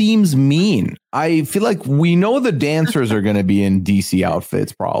what the themes mean. I feel like we know the dancers are going to be in DC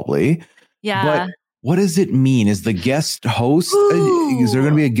outfits probably. Yeah. But what does it mean? Is the guest host, is there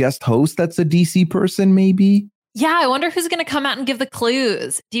going to be a guest host that's a DC person maybe? Yeah, I wonder who's going to come out and give the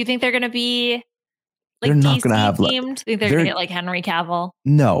clues. Do you think they're going to be like they're not DC going to have themed? Do you think they're going to get like Henry Cavill?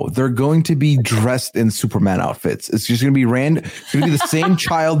 No, they're going to be dressed in Superman outfits. It's just going to be random. It's going to be the same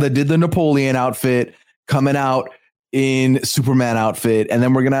child that did the Napoleon outfit coming out in Superman outfit. And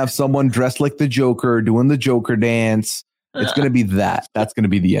then we're going to have someone dressed like the Joker doing the Joker dance. It's going to be that. That's going to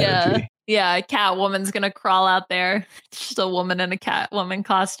be the energy. Yeah, Catwoman's going to crawl out there. Just a woman in a Catwoman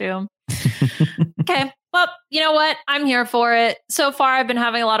costume. Okay. Well, you know what? I'm here for it. So far, I've been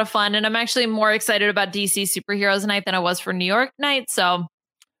having a lot of fun, and I'm actually more excited about DC Superheroes Night than I was for New York Night. So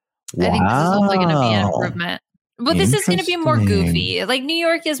I think this is hopefully going to be an improvement. But this is going to be more goofy. Like New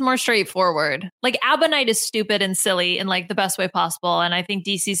York is more straightforward. Like ABBA Night is stupid and silly in like the best way possible. And I think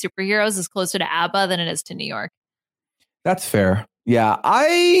DC Superheroes is closer to ABBA than it is to New York. That's fair. Yeah.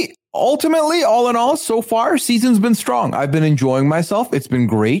 I ultimately, all in all, so far, season's been strong. I've been enjoying myself. It's been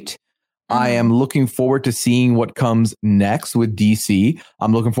great. I am looking forward to seeing what comes next with DC.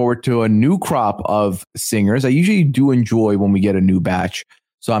 I'm looking forward to a new crop of singers. I usually do enjoy when we get a new batch.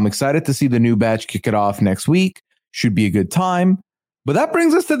 So I'm excited to see the new batch kick it off next week. Should be a good time. But that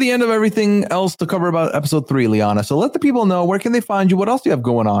brings us to the end of everything else to cover about episode 3, Liana. So let the people know, where can they find you? What else do you have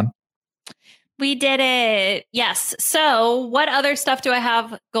going on? We did it. Yes. So what other stuff do I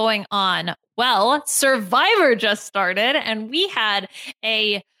have going on? Well, Survivor just started and we had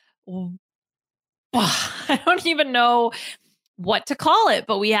I don't even know what to call it,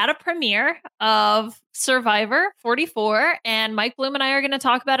 but we had a premiere of Survivor 44 and Mike Bloom and I are going to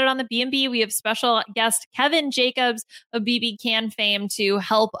talk about it on the B&B. We have special guest Kevin Jacobs of BB Can fame to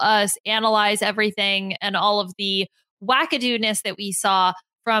help us analyze everything and all of the wackadoo-ness that we saw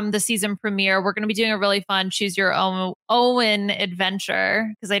from the season premiere. We're going to be doing a really fun Choose Your Own Owen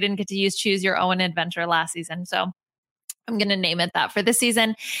adventure because I didn't get to use Choose Your Owen adventure last season. So I'm going to name it that for this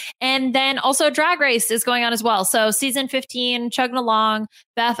season. And then also Drag Race is going on as well. So season 15, chugging along.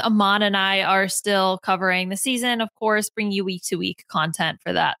 Beth, Amon, and I are still covering the season, of course, bring you week to week content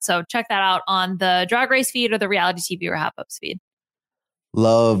for that. So check that out on the Drag Race feed or the Reality TV Wrap Ups feed.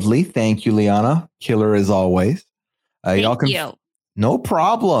 Lovely. Thank you, Liana. Killer as always. Thank you. No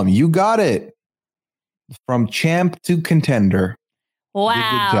problem. You got it. From champ to contender. Wow.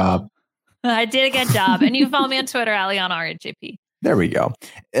 Good job. I did a good job. And you can follow me on Twitter, Liana RHAP. There we go.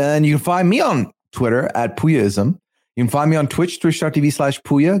 And you can find me on Twitter at Puyaism. You can find me on Twitch,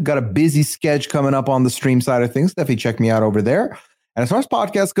 twitch.tv/Puya. Got a busy schedule coming up on the stream side of things. Definitely check me out over there. And as far as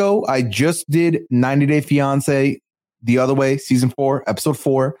podcasts go, I just did 90 Day Fiancé the other way, season 4, episode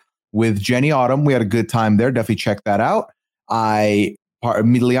 4 with Jenny Autumn. We had a good time there. Definitely check that out. Liana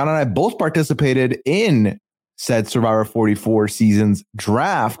and I both participated in said Survivor 44 season's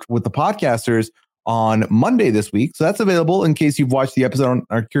draft with the podcasters on Monday this week. So that's available in case you've watched the episode and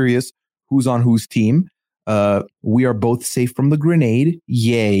are curious who's on whose team. We are both safe from the grenade.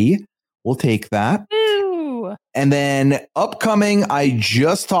 Yay. We'll take that. Woo. And then upcoming, I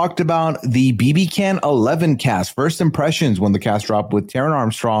just talked about the BB Can 11 cast, first impressions when the cast dropped with Taryn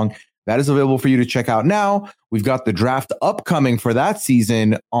Armstrong. That is available for you to check out now. We've got the draft upcoming for that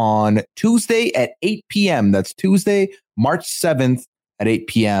season on Tuesday at 8 p.m. That's Tuesday, March 7th at 8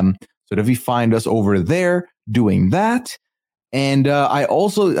 p.m. So if you find us over there doing that. And I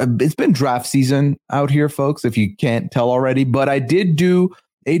also, it's been draft season out here, folks, if you can't tell already, but I did do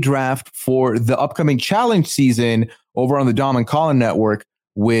a draft for the upcoming challenge season over on the Dom and Colin network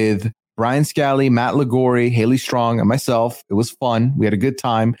with Brian Scally, Matt Ligori, Haley Strong, and myself. It was fun. We had a good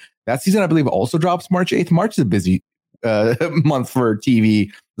time. That season, I believe, also drops March 8th. March is a busy month for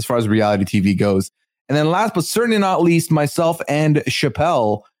TV as far as reality TV goes. And then last but certainly not least, myself and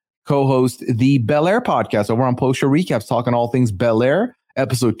Chappelle co-host the Bel Air podcast over on Post Show Recaps, talking all things Bel Air.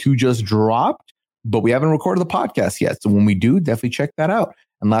 Episode 2 just dropped, but we haven't recorded the podcast yet. So when we do, definitely check that out.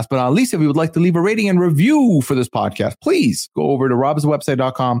 And last but not least, if you would like to leave a rating and review for this podcast, please go over to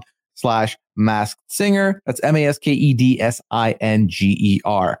robswebsite.com/maskedsinger. That's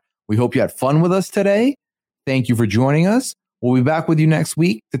MASKEDSINGER. We hope you had fun with us today. Thank you for joining us. We'll be back with you next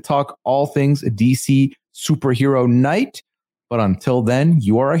week to talk all things DC Superhero Night. But until then,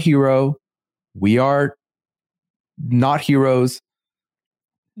 you are a hero. We are not heroes.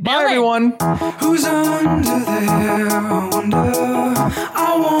 Bye, everyone. Who's under there? I wonder.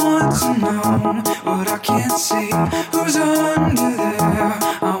 I want to know what I can't see. Who's under there?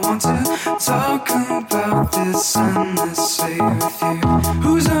 I want to talk about this endlessly with you.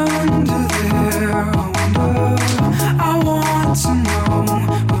 Who's under there? I wonder. I want to know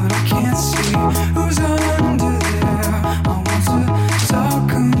what I can't see. Who's under there? I want to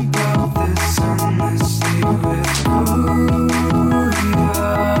talk about this endlessly with you.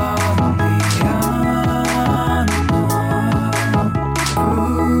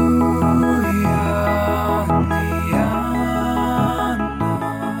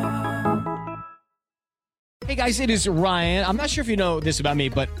 Hey guys, it is Ryan. I'm not sure if you know this about me,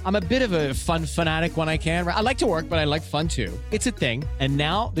 but I'm a bit of a fun fanatic when I can. I like to work, but I like fun too. It's a thing. And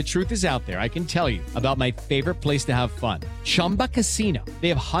now the truth is out there. I can tell you about my favorite place to have fun. Chumba Casino. They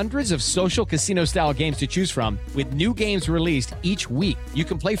have hundreds of social casino style games to choose from with new games released each week. You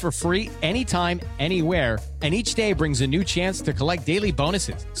can play for free anytime, anywhere. And each day brings a new chance to collect daily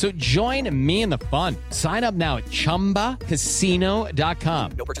bonuses. So join me in the fun. Sign up now at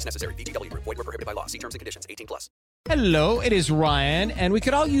ChumbaCasino.com. No purchase necessary. VGW Group. Void where prohibited by law. See terms and conditions. 18+. Hello, it is Ryan, and we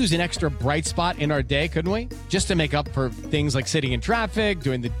could all use an extra bright spot in our day, couldn't we? Just to make up for things like sitting in traffic,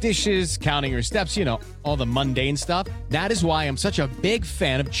 doing the dishes, counting your steps, you know, all the mundane stuff. That is why I'm such a big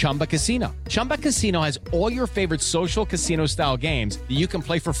fan of Chumba Casino. Chumba Casino has all your favorite social casino-style games that you can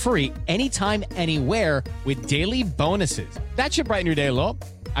play for free anytime, anywhere with daily bonuses. That should brighten your day a little.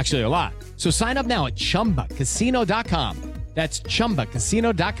 Actually, a lot. So sign up now at ChumbaCasino.com. That's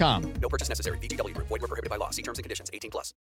ChumbaCasino.com. No purchase necessary. VGW Group. Void where prohibited by law. See terms and conditions. 18+.